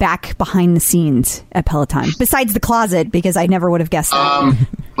kind of back behind the scenes at Peloton? Besides the closet, because I never would have guessed that.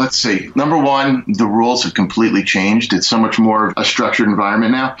 Let's see. Number one, the rules have completely changed. It's so much more of a structured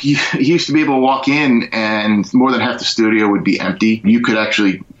environment now. You used to be able to walk in and more than half the studio would be empty. You could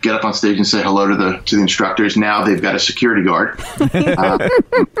actually get up on stage and say hello to the instructors. Now they've got a security guard.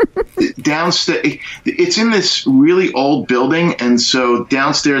 Downstairs, it's in this really old building, and so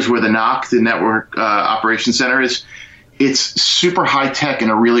downstairs where the NOC, the Network Operations Center, is, it's super high tech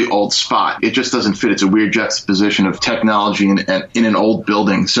in a really old spot. It just doesn't fit. It's a weird juxtaposition of technology in an old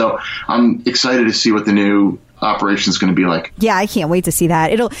building. So I'm excited to see what the new operation is going to be like. Yeah, I can't wait to see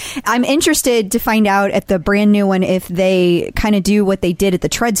that. I'm interested to find out at the brand new one if they kind of do what they did at the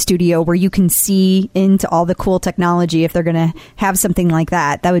Tread Studio, where you can see into all the cool technology. If they're going to have something like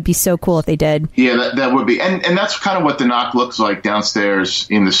that, that would be so cool if they did. Yeah, that would be. And that's kind of what the NOC looks like downstairs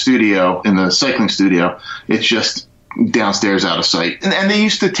in the studio, in the cycling studio. It's just downstairs out of sight. And they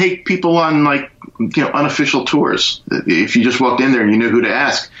used to take people on unofficial tours. If you just walked in there and you knew who to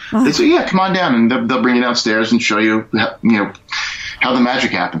ask, they'd say, yeah, come on down, and they'll bring you downstairs and show you how the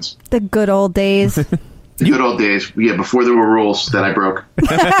magic happens. The good old days. The good old days. Yeah, before there were rules that I broke.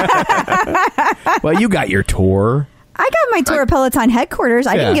 Well, you got your tour. I got my tour of Peloton headquarters.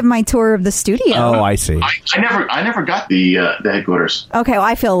 I didn't get my tour of the studio. Oh, I see. I never got the headquarters. Okay, well,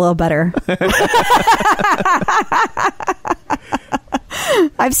 I feel a little better.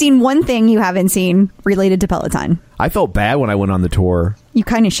 I've seen one thing you haven't seen related to Peloton. I felt bad when I went on the tour. You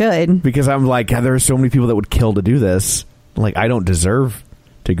kind of should. Because I'm like, there are so many people that would kill to do this. Like, I don't deserve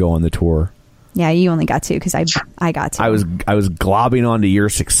to go on the tour. Yeah, you only got to because I got to. I was globbing onto your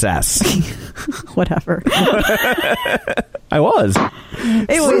success. Whatever. I was.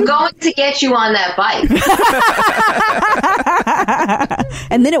 We're going to get you on that bike.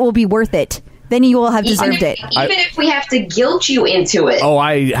 And then it will be worth it. Then you will have deserved it. Even if we have to guilt you into it. Oh,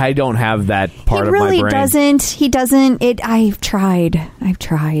 I don't have that part of my brain. He really doesn't. He doesn't. I've tried.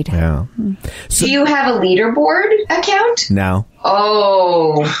 Yeah. So, do you have a leaderboard account? No.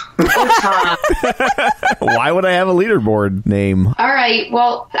 Oh, Tom. Why would I have a leaderboard name? All right.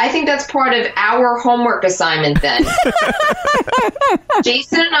 Well, I think that's part of our homework assignment then.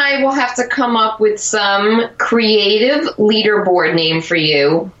 Jason and I will have to come up with some creative leaderboard name for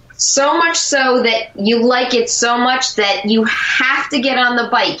you. So much so that you like it so much that you have to get on the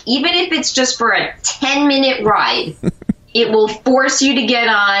bike. Even if it's just for a 10-minute ride, it will force you to get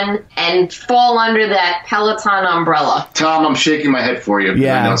on and fall under that Peloton umbrella. Tom, I'm shaking my head for you.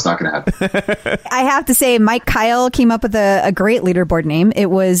 Yeah. I know it's not going to happen. I have to say, Mike Kyle came up with a great leaderboard name.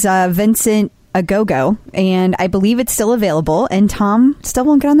 It was Vincent Agogo, and I believe it's still available, and Tom still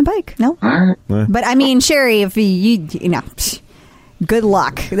won't get on the bike. No. All right. But I mean, Sherry, if you know... Good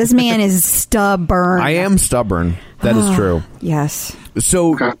luck. This man is stubborn. I am stubborn. That is true. Yes.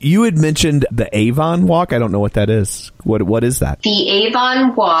 So you had mentioned the Avon Walk. I don't know what that is. What is that? The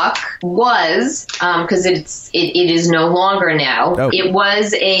Avon Walk was, because it is no longer now. Oh. It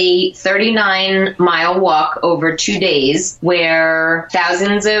was a 39-mile walk over 2 days where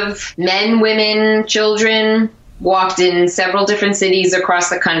thousands of men, women, children walked in several different cities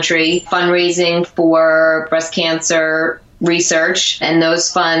across the country, fundraising for breast cancer research, and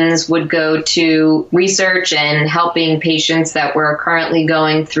those funds would go to research and helping patients that were currently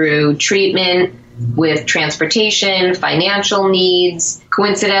going through treatment with transportation, financial needs.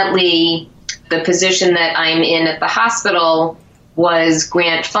 Coincidentally, the position that I'm in at the hospital was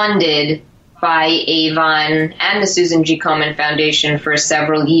grant funded by Avon and the Susan G. Komen Foundation for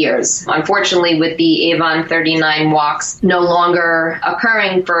several years. Unfortunately, with the Avon 39 walks no longer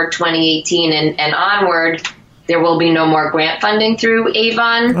occurring for 2018 and onward, there will be no more grant funding through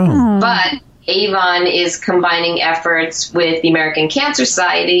Avon, but Avon is combining efforts with the American Cancer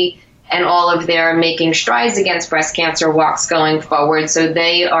Society, and all of their Making Strides Against Breast Cancer walks going forward. So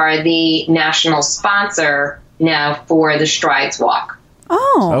they are the national sponsor now for the Strides Walk.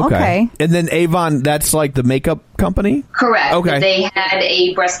 Oh, okay. And then Avon, that's like the makeup company? Correct. Okay. They had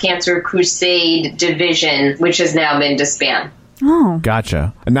a breast cancer crusade division, which has now been disbanded. Oh.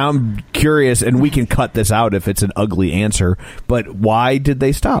 Gotcha. And now I'm curious, and we can cut this out if it's an ugly answer, but why did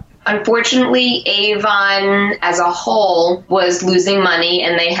they stop? Unfortunately, Avon as a whole was losing money,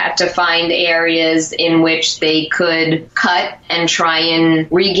 and they had to find areas in which they could cut and try and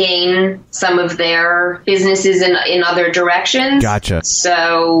regain some of their businesses in other directions. Gotcha.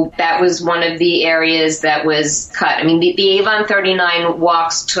 So that was one of the areas that was cut. I mean, the Avon 39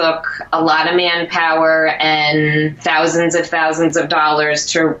 walks took a lot of manpower and thousands of dollars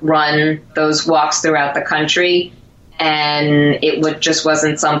to run those walks throughout the country. and it just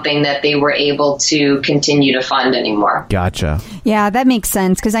wasn't something that they were able to continue to fund anymore. Gotcha. Yeah, that makes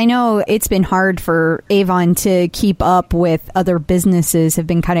sense, because I know it's been hard for Avon to keep up with other businesses have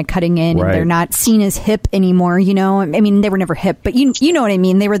been kind of cutting in, Right. and they're not seen as hip anymore. You know, I mean, they were never hip, but you know what I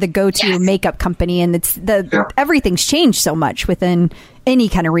mean. They were the go-to makeup company, and everything's changed so much within any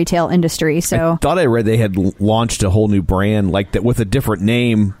kind of retail industry. So I thought I read they had launched a whole new brand like that with a different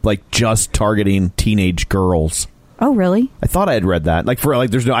name, like just targeting teenage girls. Oh, really? I thought I had read that. Like for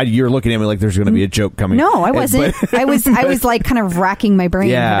like, there's no. You're looking at me like there's going to be a joke coming. No, I wasn't. But- I was like kind of racking my brain.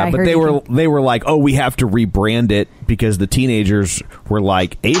 Yeah, when I but heard they were like, oh, we have to rebrand it because the teenagers were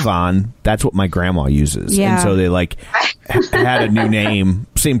like, Avon, that's what my grandma uses. Yeah. And so they like had a new name,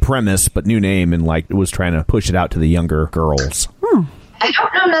 same premise, but new name, and like was trying to push it out to the younger girls. I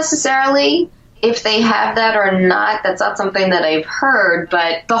don't know necessarily if they have that or not. That's not something that I've heard,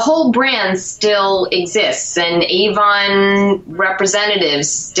 but the whole brand still exists, and Avon representatives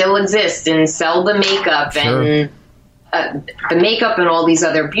still exist and sell the makeup and the makeup and all these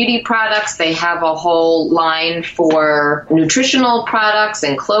other beauty products. They have a whole line for nutritional products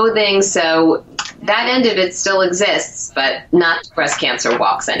and clothing, so that end of it still exists, but not breast cancer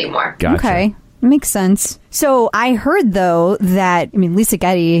walks anymore. Gotcha. Okay. Makes sense. So I heard, though, that, I mean, Lisa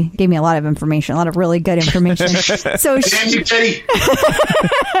Getty gave me a lot of information, a lot of really good information. So Damn you, Teddy.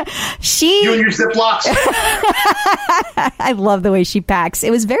 she You and your Ziplocs. I love the way she packs.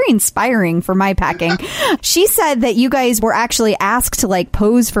 It was very inspiring for my packing. She said that you guys were actually asked to like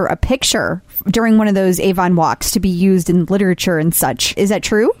pose for a picture during one of those Avon walks to be used in literature and such. Is that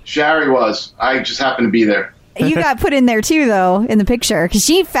true? Shari was. I just happened to be there. You got put in there too, though, in the picture, because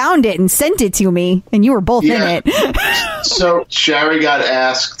she found it and sent it to me, and you were both in it. So Shari got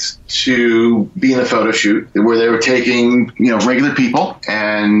asked to be in a photo shoot where they were taking, regular people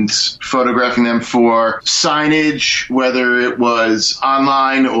and photographing them for signage, whether it was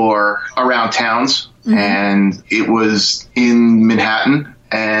online or around towns. Mm-hmm. And it was in Manhattan.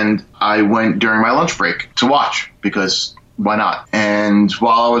 And I went during my lunch break to watch because why not? And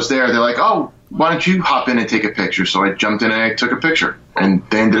while I was there, they're like, oh, why don't you hop in and take a picture? So I jumped in and I took a picture. And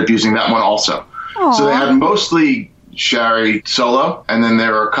they ended up using that one also. Aww. So they had mostly Shari solo, and then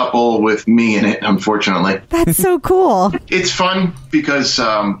there were a couple with me in it, unfortunately. That's so cool. It's fun because,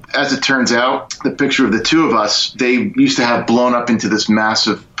 as it turns out, the picture of the two of us, they used to have blown up into this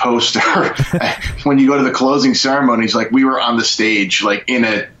massive poster. When you go to the closing ceremonies, like we were on the stage, like in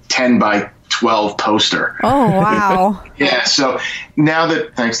a 10 by 12 poster. Oh, wow. Yeah, so now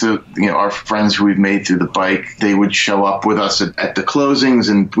that, thanks to our friends who we've made through the bike, they would show up with us at the closings,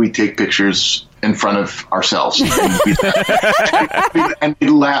 and we take pictures in front of ourselves. And we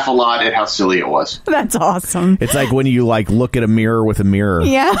laugh a lot at how silly it was. That's awesome. It's like when you like look at a mirror with a mirror.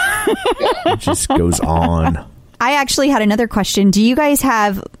 Yeah. It just goes on. I actually had another question. Do you guys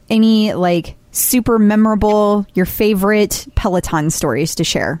have any like super memorable, your favorite Peloton stories to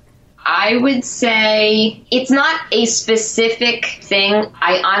share? I would say it's not a specific thing.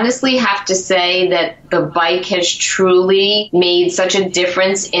 I honestly have to say that the bike has truly made such a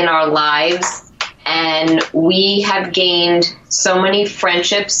difference in our lives. And we have gained so many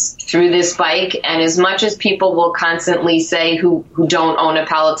friendships through this bike. And as much as people will constantly say who don't own a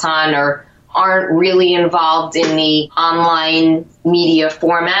Peloton or aren't really involved in the online media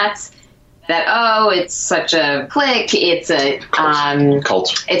formats, that, it's such a clique, it's a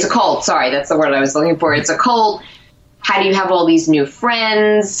cult. It's a cult. Sorry, that's the word I was looking for. It's a cult. How do you have all these new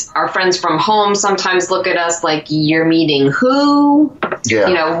friends? Our friends from home sometimes look at us like, you're meeting who?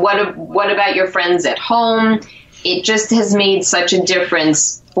 Yeah. What about your friends at home? It just has made such a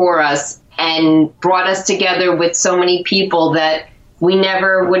difference for us and brought us together with so many people that we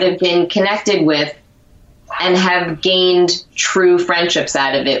never would have been connected with, and have gained true friendships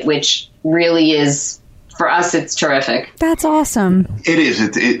out of it, which really is, for us, it's terrific. That's awesome. It is.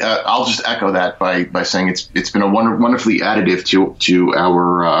 I'll just echo that by saying it's been a wonderfully additive to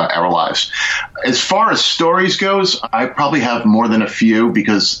our lives. As far as stories goes, I probably have more than a few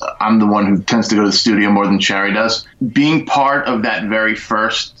because I'm the one who tends to go to the studio more than Shari does. Being part of that very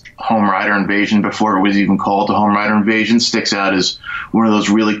first Home Rider Invasion, before it was even called the Home Rider Invasion, sticks out as one of those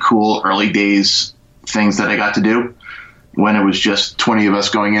really cool early days things that I got to do, when it was just 20 of us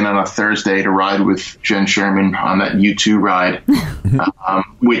going in on a Thursday to ride with Jen Sherman on that U2 ride,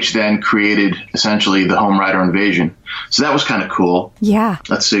 which then created essentially the Home Rider Invasion. So that was kind of cool. Yeah.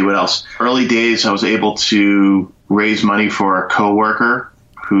 Let's see what else. Early days, I was able to raise money for a coworker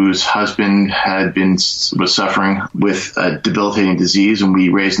whose husband was suffering with a debilitating disease, and we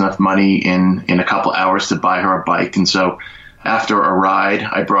raised enough money in a couple hours to buy her a bike. And so after a ride,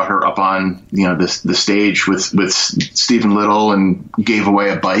 I brought her up on the stage with Stephen Little and gave away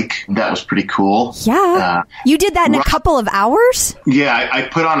a bike. That was pretty cool. Yeah, you did that in a couple of hours. Yeah, I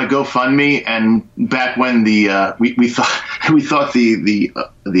put on a GoFundMe, and back when we thought the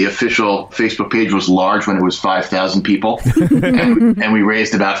official Facebook page was large when it was 5,000 people, and we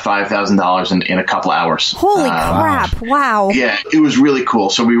raised about $5,000 in a couple hours. Holy crap! Wow. Yeah, it was really cool.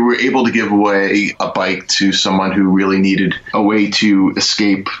 So we were able to give away a bike to someone who really needed a way to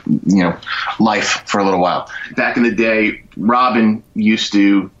escape, life for a little while. Back in the day, Robin used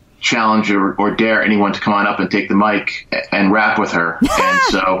to challenge or dare anyone to come on up and take the mic and rap with her. And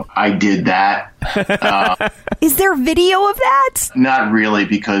so I did that. Is there video of that? Not really,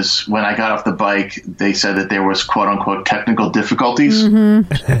 because when I got off the bike, they said that there was quote unquote technical difficulties,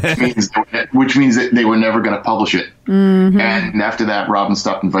 which means that they were never going to publish it. Mm-hmm. And after that, Robin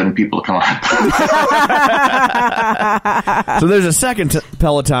stopped inviting people to come on. So there's a second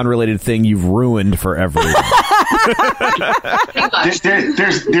Peloton related thing you've ruined for everyone.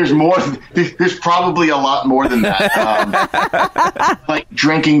 There's more. There's probably a lot more than that. Like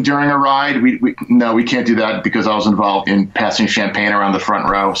drinking during a ride. We can't do that because I was involved in passing champagne around the front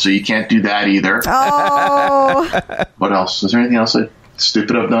row. So you can't do that either. Oh. What else? Is there anything else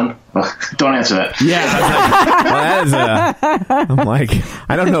stupid I've done? Don't answer that. Yeah. I'm like,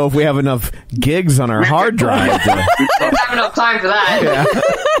 I don't know if we have enough gigs on our hard drive. I don't have enough time for that. Yeah.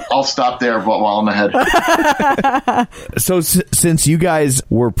 I'll stop there while I'm ahead. So since you guys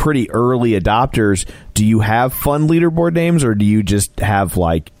were pretty early adopters, do you have fun leaderboard names, or do you just have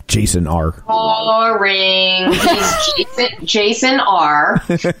like Jason R? Boring. He's Jason R.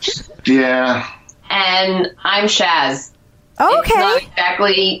 Yeah. And I'm Shaz. Okay. It's not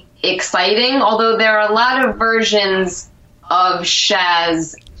exactly exciting, although there are a lot of versions of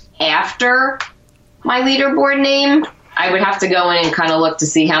Shaz after my leaderboard name. I would have to go in and kind of look to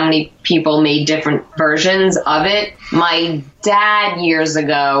see how many people made different versions of it. My dad years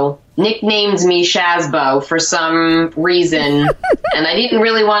ago nicknamed me Shazbo for some reason, and I didn't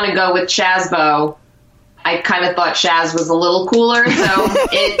really want to go with Shazbo. I kind of thought Shaz was a little cooler, so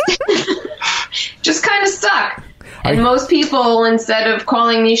it just kind of stuck. And most people, instead of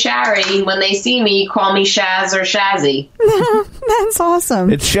calling me Shari, when they see me, call me Shaz or Shazzy. That's awesome.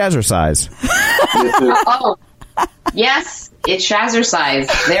 It's Shazercise. Oh, yes, it's Shazercise.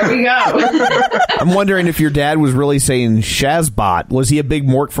 There we go. I'm wondering if your dad was really saying Shazbot. Was he a big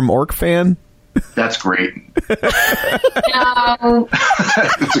Mork from Ork fan? That's great. No.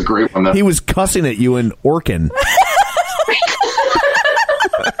 That's a great one, though. He was cussing at you in Orkin.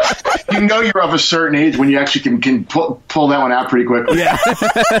 You know you're of a certain age when you actually can pull that one out pretty quickly. Yeah.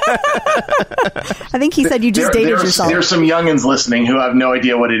 I think he said you just dated yourself. There's some youngins listening who have no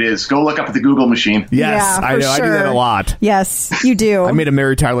idea what it is. Go look up at the Google machine. Yes, yeah, I know. Sure. I do that a lot. Yes, you do. I made a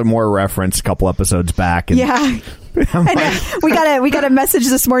Mary Tyler Moore reference a couple episodes back. And yeah. And we got a message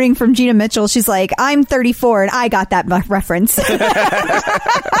this morning from Gina Mitchell. She's like, I'm 34 and I got that reference.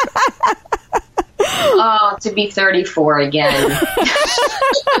 Oh, to be 34 again.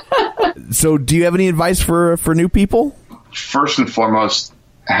 So do you have any advice for new people? First and foremost,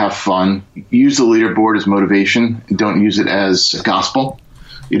 have fun. Use the leaderboard as motivation. Don't use it as gospel.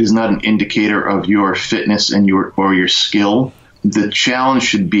 It is not an indicator of your fitness and your skill. The challenge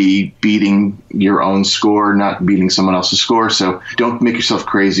should be beating your own score, not beating someone else's score. So don't make yourself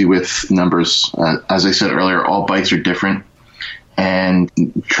crazy with numbers. As I said earlier, all bikes are different. And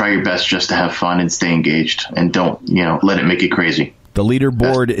try your best just to have fun and stay engaged. And don't, let it make you crazy. The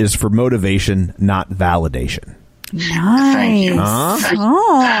leaderboard is for motivation, not validation. Nice. Thank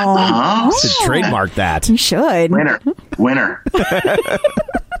you. Should trademark that. You should. Winner.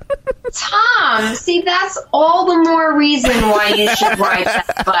 Tom, see, that's all the more reason why you should ride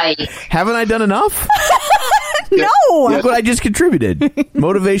that bike. Haven't I done enough? No. Look what I just contributed.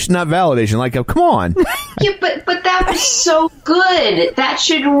 Motivation, not validation. Like, come on. Yeah, but that was so good. That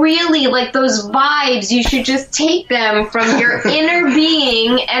should really, like those vibes, you should just take them from your inner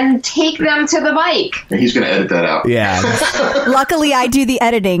being and take them to the bike. He's going to edit that out. Yeah. Luckily, I do the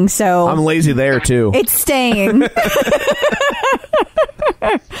editing, so I'm lazy there, too. it's staying.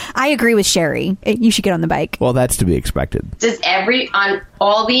 I agree with Sherry. You should get on the bike. Well, that's to be expected. On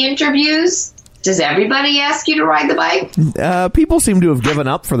all the interviews, does everybody ask you to ride the bike? People seem to have given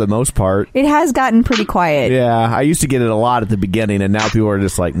up for the most part. It has gotten pretty quiet. Yeah, I used to get it a lot at the beginning, and now people are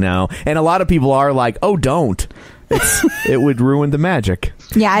just like, no. And a lot of people are like, oh, don't. It would ruin the magic.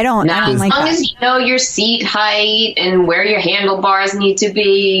 Yeah, I don't As like long that. as you know your seat height and where your handlebars need to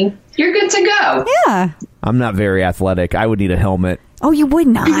be, you're good to go. Yeah. I'm not very athletic. I would need a helmet. Oh, you would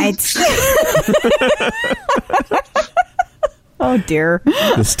not. Oh, dear.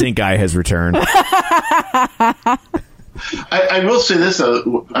 The stink eye has returned. I will say this,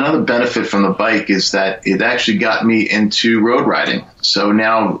 though. Another benefit from the bike is that it actually got me into road riding. So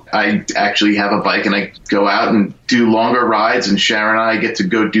now I actually have a bike and I go out and do longer rides, and Sharon and I get to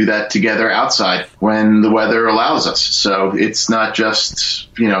go do that together outside when the weather allows us. So it's not just,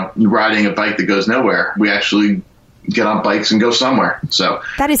 riding a bike that goes nowhere. We actually get on bikes and go somewhere. So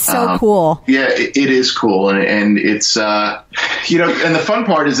that is so cool. Yeah, it is cool. And it's, and the fun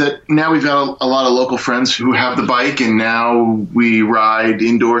part is that now we've got a lot of local friends who have the bike, and now we ride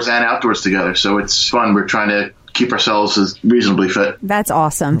indoors and outdoors together. So it's fun. We're trying to keep ourselves as reasonably fit. That's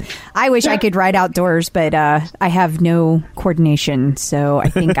awesome. I wish I could ride outdoors, but I have no coordination. So I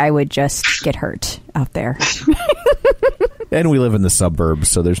think I would just get hurt out there. And we live in the suburbs,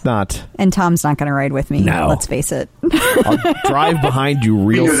 so there's not... And Tom's not going to ride with me. No. Let's face it. I'll drive behind you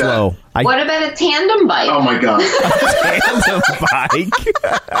real slow. What about a tandem bike? Oh, my God. Tandem bike?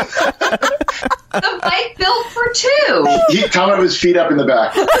 A bike built for two. Tom have his feet up in the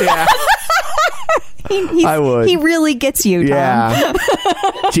back. Yeah. I would. He really gets you, Tom. Yeah.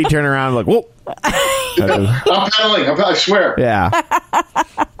 She'd turn around like, whoa. I'm pedaling. I swear. Yeah.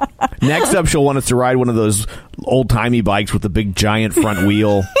 Next up, she'll want us to ride one of those old-timey bikes with the big giant front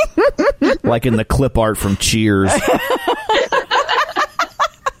wheel, like in the clip art from Cheers.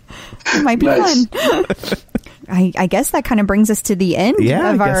 It might be fun. I guess that kind of brings us to the end of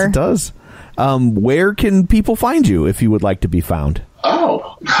I our... guess it does. Where can people find you if you would like to be found?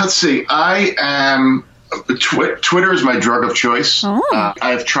 Oh, let's see. I am... Twitter is my drug of choice.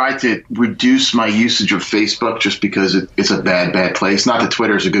 I've tried to reduce my usage of Facebook just because it's a bad place. Not that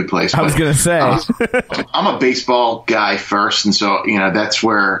Twitter is a good place. I was going to say. I'm a baseball guy first, and so that's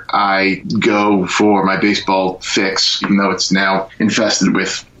where I go for my baseball fix, even though it's now infested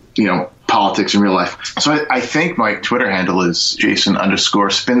with politics in real life. So I think my Twitter handle is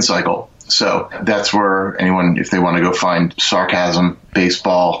Jason_SpinCycle. So that's where anyone, if they want to go find sarcasm,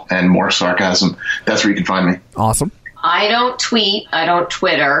 baseball, and more sarcasm, that's where you can find me. Awesome. I don't tweet. I don't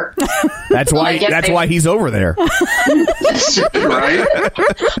Twitter. That's why he's over there. Right?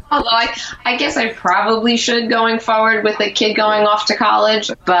 Although I guess I probably should going forward with a kid going off to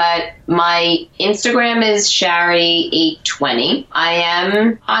college. But my Instagram is Shari820. I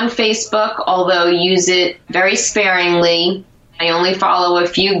am on Facebook, although use it very sparingly. I only follow a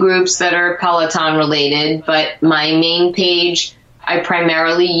few groups that are Peloton related, but my main page I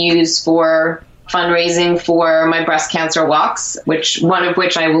primarily use for fundraising for my breast cancer walks, one of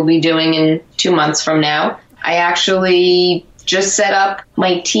which I will be doing in 2 months from now. I actually just set up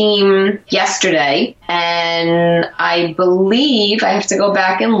my team yesterday, and I believe, I have to go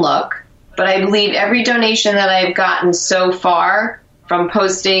back and look, but I believe every donation that I've gotten so far from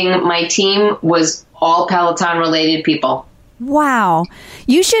posting my team was all Peloton related people. Wow.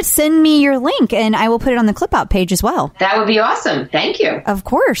 You should send me your link and I will put it on the clip out page as well. That would be awesome. Thank you. Of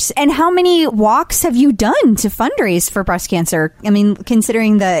course. And how many walks have you done to fundraise for breast cancer? I mean,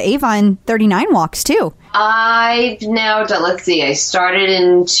 considering the Avon 39 walks too. I've now done, let's see, I started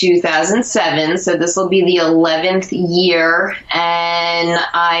in 2007, so this will be the 11th year, and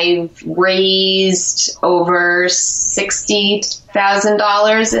I've raised over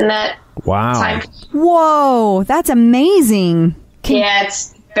 $60,000 in that time. Whoa, that's amazing. Yeah,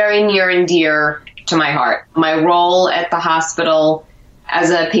 it's very near and dear to my heart. My role at the hospital as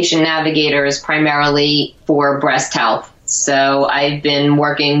a patient navigator is primarily for breast health. So I've been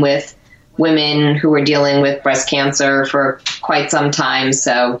working with women who are dealing with breast cancer for quite some time.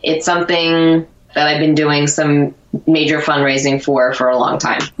 So it's something that I've been doing some major fundraising for a long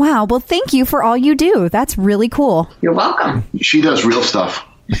time. Wow. Well, thank you for all you do. That's really cool. You're welcome. She does real stuff.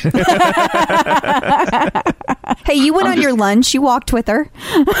 Hey, you went on your lunch. You walked with her.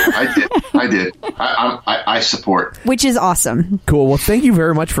 I did. I support. Which is awesome. Cool. Well, thank you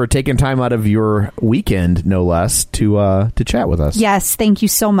very much for taking time out of your weekend, no less, to chat with us. Yes. Thank you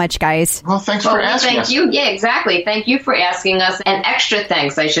so much, guys. Well, thanks for asking us. Thank you. Yeah, exactly. Thank you for asking us. And extra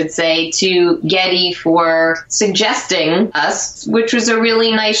thanks, I should say, to Getty for suggesting us, which was a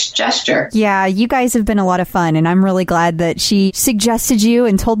really nice gesture. Yeah, you guys have been a lot of fun, and I'm really glad that she suggested you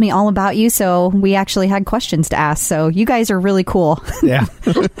and told me all about you, so we actually had questions to ask. So you guys are really cool. Yeah.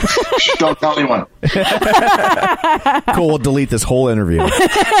 Don't tell anyone. Cool. We'll delete this whole interview.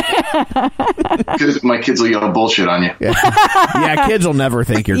 Because my kids will yell bullshit on you. Yeah, kids will never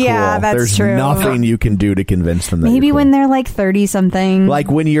think you're Yeah, cool. that's There's true. nothing you can do to convince them that Maybe you're cool. when they're like 30 something.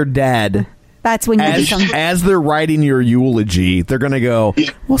 Like when you're dead That's when you become... As they're writing your eulogy, they're going to go,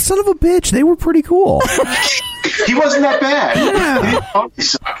 well, son of a bitch, they were pretty cool. He wasn't that bad. He didn't totally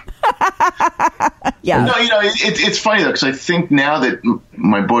suck. Yeah. No, it's funny, though, because I think now that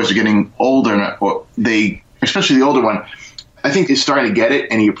my boys are getting older, especially the older one, I think he's starting to get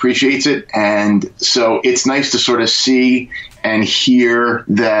it, and he appreciates it. And so it's nice to sort of see and hear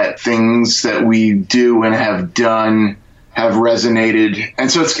that things that we do and have done have resonated. And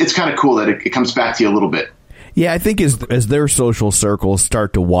so it's kind of cool that it comes back to you a little bit. Yeah, I think as their social circles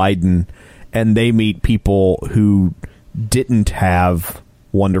start to widen and they meet people who didn't have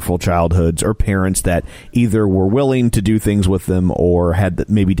wonderful childhoods or parents that either were willing to do things with them or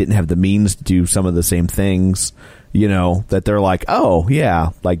maybe didn't have the means to do some of the same things, that they're like, oh,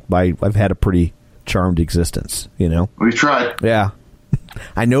 yeah, like I've had a pretty charmed existence, We've tried. Yeah.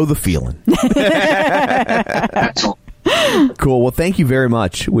 I know the feeling. Excellent. Cool. Well, thank you very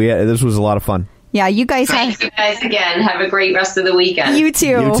much. This was a lot of fun. Yeah, you guys Thanks, you guys, again. Have a great rest of the weekend. You too.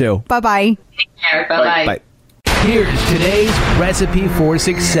 You too. Bye-bye. Take care. Bye-bye. Bye. Here's today's recipe for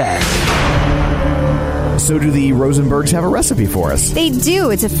success. So do the Rosenbergs have a recipe for us? They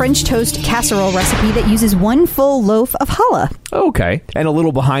do. It's a French toast casserole recipe that uses 1 full loaf of challah. Okay. And a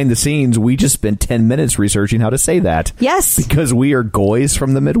little behind the scenes, we just spent 10 minutes researching how to say that. Yes. Because we are goys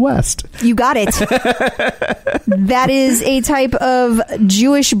from the Midwest. You got it. That is a type of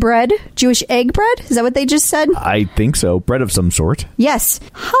Jewish bread, Jewish egg bread. Is that what they just said? I think so. Bread of some sort. Yes.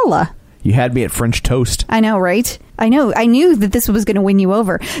 Challah. You had me at French toast. I know, right? I know. I knew that this was going to win you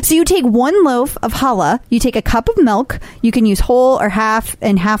over. So you take 1 loaf of challah. You take a cup of milk. You can use whole or half,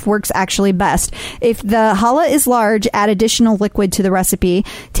 and half works actually best. If the challah is large, add additional liquid to the recipe.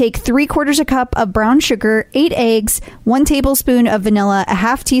 Take 3/4 a cup of brown sugar, 8 eggs, 1 tablespoon of vanilla, a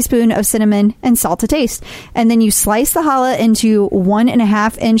half teaspoon of cinnamon, and salt to taste. And then you slice the challah into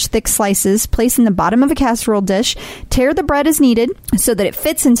 1.5-inch thick slices. Place in the bottom of a casserole dish. Tear the bread as needed so that it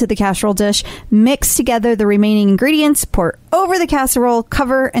fits into the casserole dish. Mix together the remaining ingredients, pour over the casserole,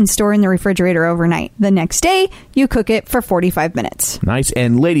 cover, and store in the refrigerator overnight. The next day, you cook it for 45 minutes. Nice.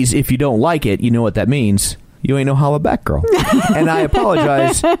 And ladies, if you don't like it, you know what that means. You ain't no challah back, girl. And I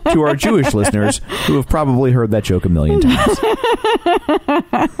apologize to our Jewish listeners who have probably heard that joke a million times.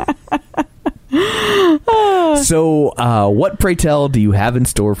 So, what, pray tell, do you have in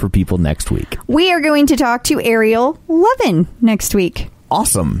store for people next week? We are going to talk to Ariel Levin next week.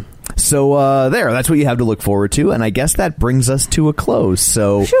 Awesome. So that's what you have to look forward to, and I guess that brings us to a close.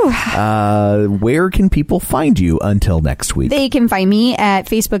 So where can people find you until next week? They can find me at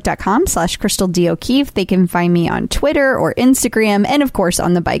facebook.com/Crystal D. O'Keefe. They can find me on Twitter or Instagram, and of course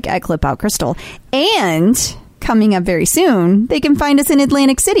on the bike at Clip Out Crystal. And coming up very soon, they can find us in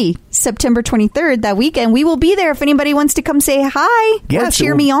Atlantic City, September 23rd, that weekend. We will be there if anybody wants to come say hi or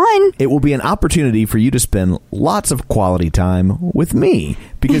cheer me on. It will be an opportunity for you to spend lots of quality time with me,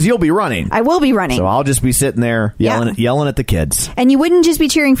 because you'll be running. I will be running. So I'll just be sitting there yelling at the kids. And you wouldn't just be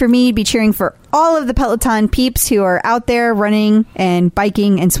cheering for me, you'd be cheering for all of the Peloton peeps who are out there running and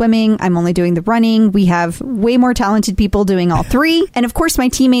biking and swimming. I'm only doing the running. We have way more talented people doing all three. And of course, my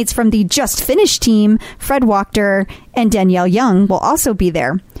teammates from the Just Finished team, Fred Wachter and Danielle Young, will also be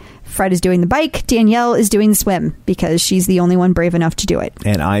there. Fred is doing the bike. Danielle is doing the swim because she's the only one brave enough to do it.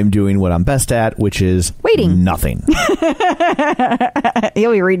 And I'm doing what I'm best at, which is waiting. Nothing.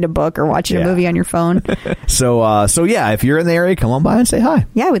 You'll be reading a book or watching a movie on your phone. So yeah, if you're in the area, come on by and say hi.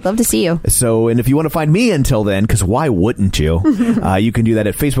 Yeah, we'd love to see you. So, and if you want to find me until then, because why wouldn't you? You can do that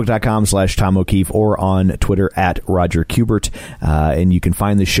at facebook.com/Tom O'Keefe or on Twitter at Roger Kubert. And you can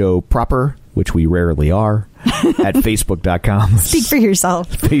find the show proper, which we rarely are, at facebook.com. Speak for yourself.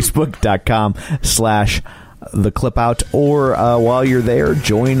 Facebook.com/The Clip Out. Or while you're there,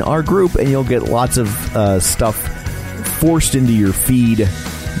 join our group and you'll get lots of stuff forced into your feed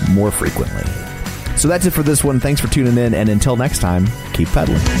more frequently. So that's it for this one. Thanks for tuning in. And until next time, keep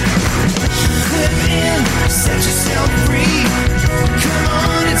pedaling. Clip in, set yourself free. Come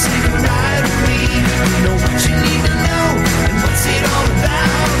on and take a ride with me. Know what you need to know and what's it all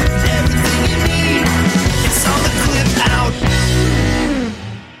about. Everything you need, it's on the Clip Out.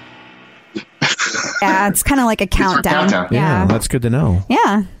 Yeah, it's kind of like a countdown. Yeah, that's good to know.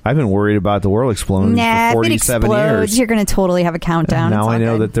 Yeah. I've been worried about the world exploding for 47 years. You're going to totally have a countdown. Now I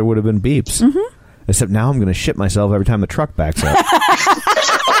know that there would have been beeps. Mm-hmm. Except now I'm going to shit myself every time the truck backs up.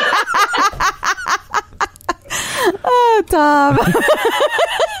 Oh, Tom.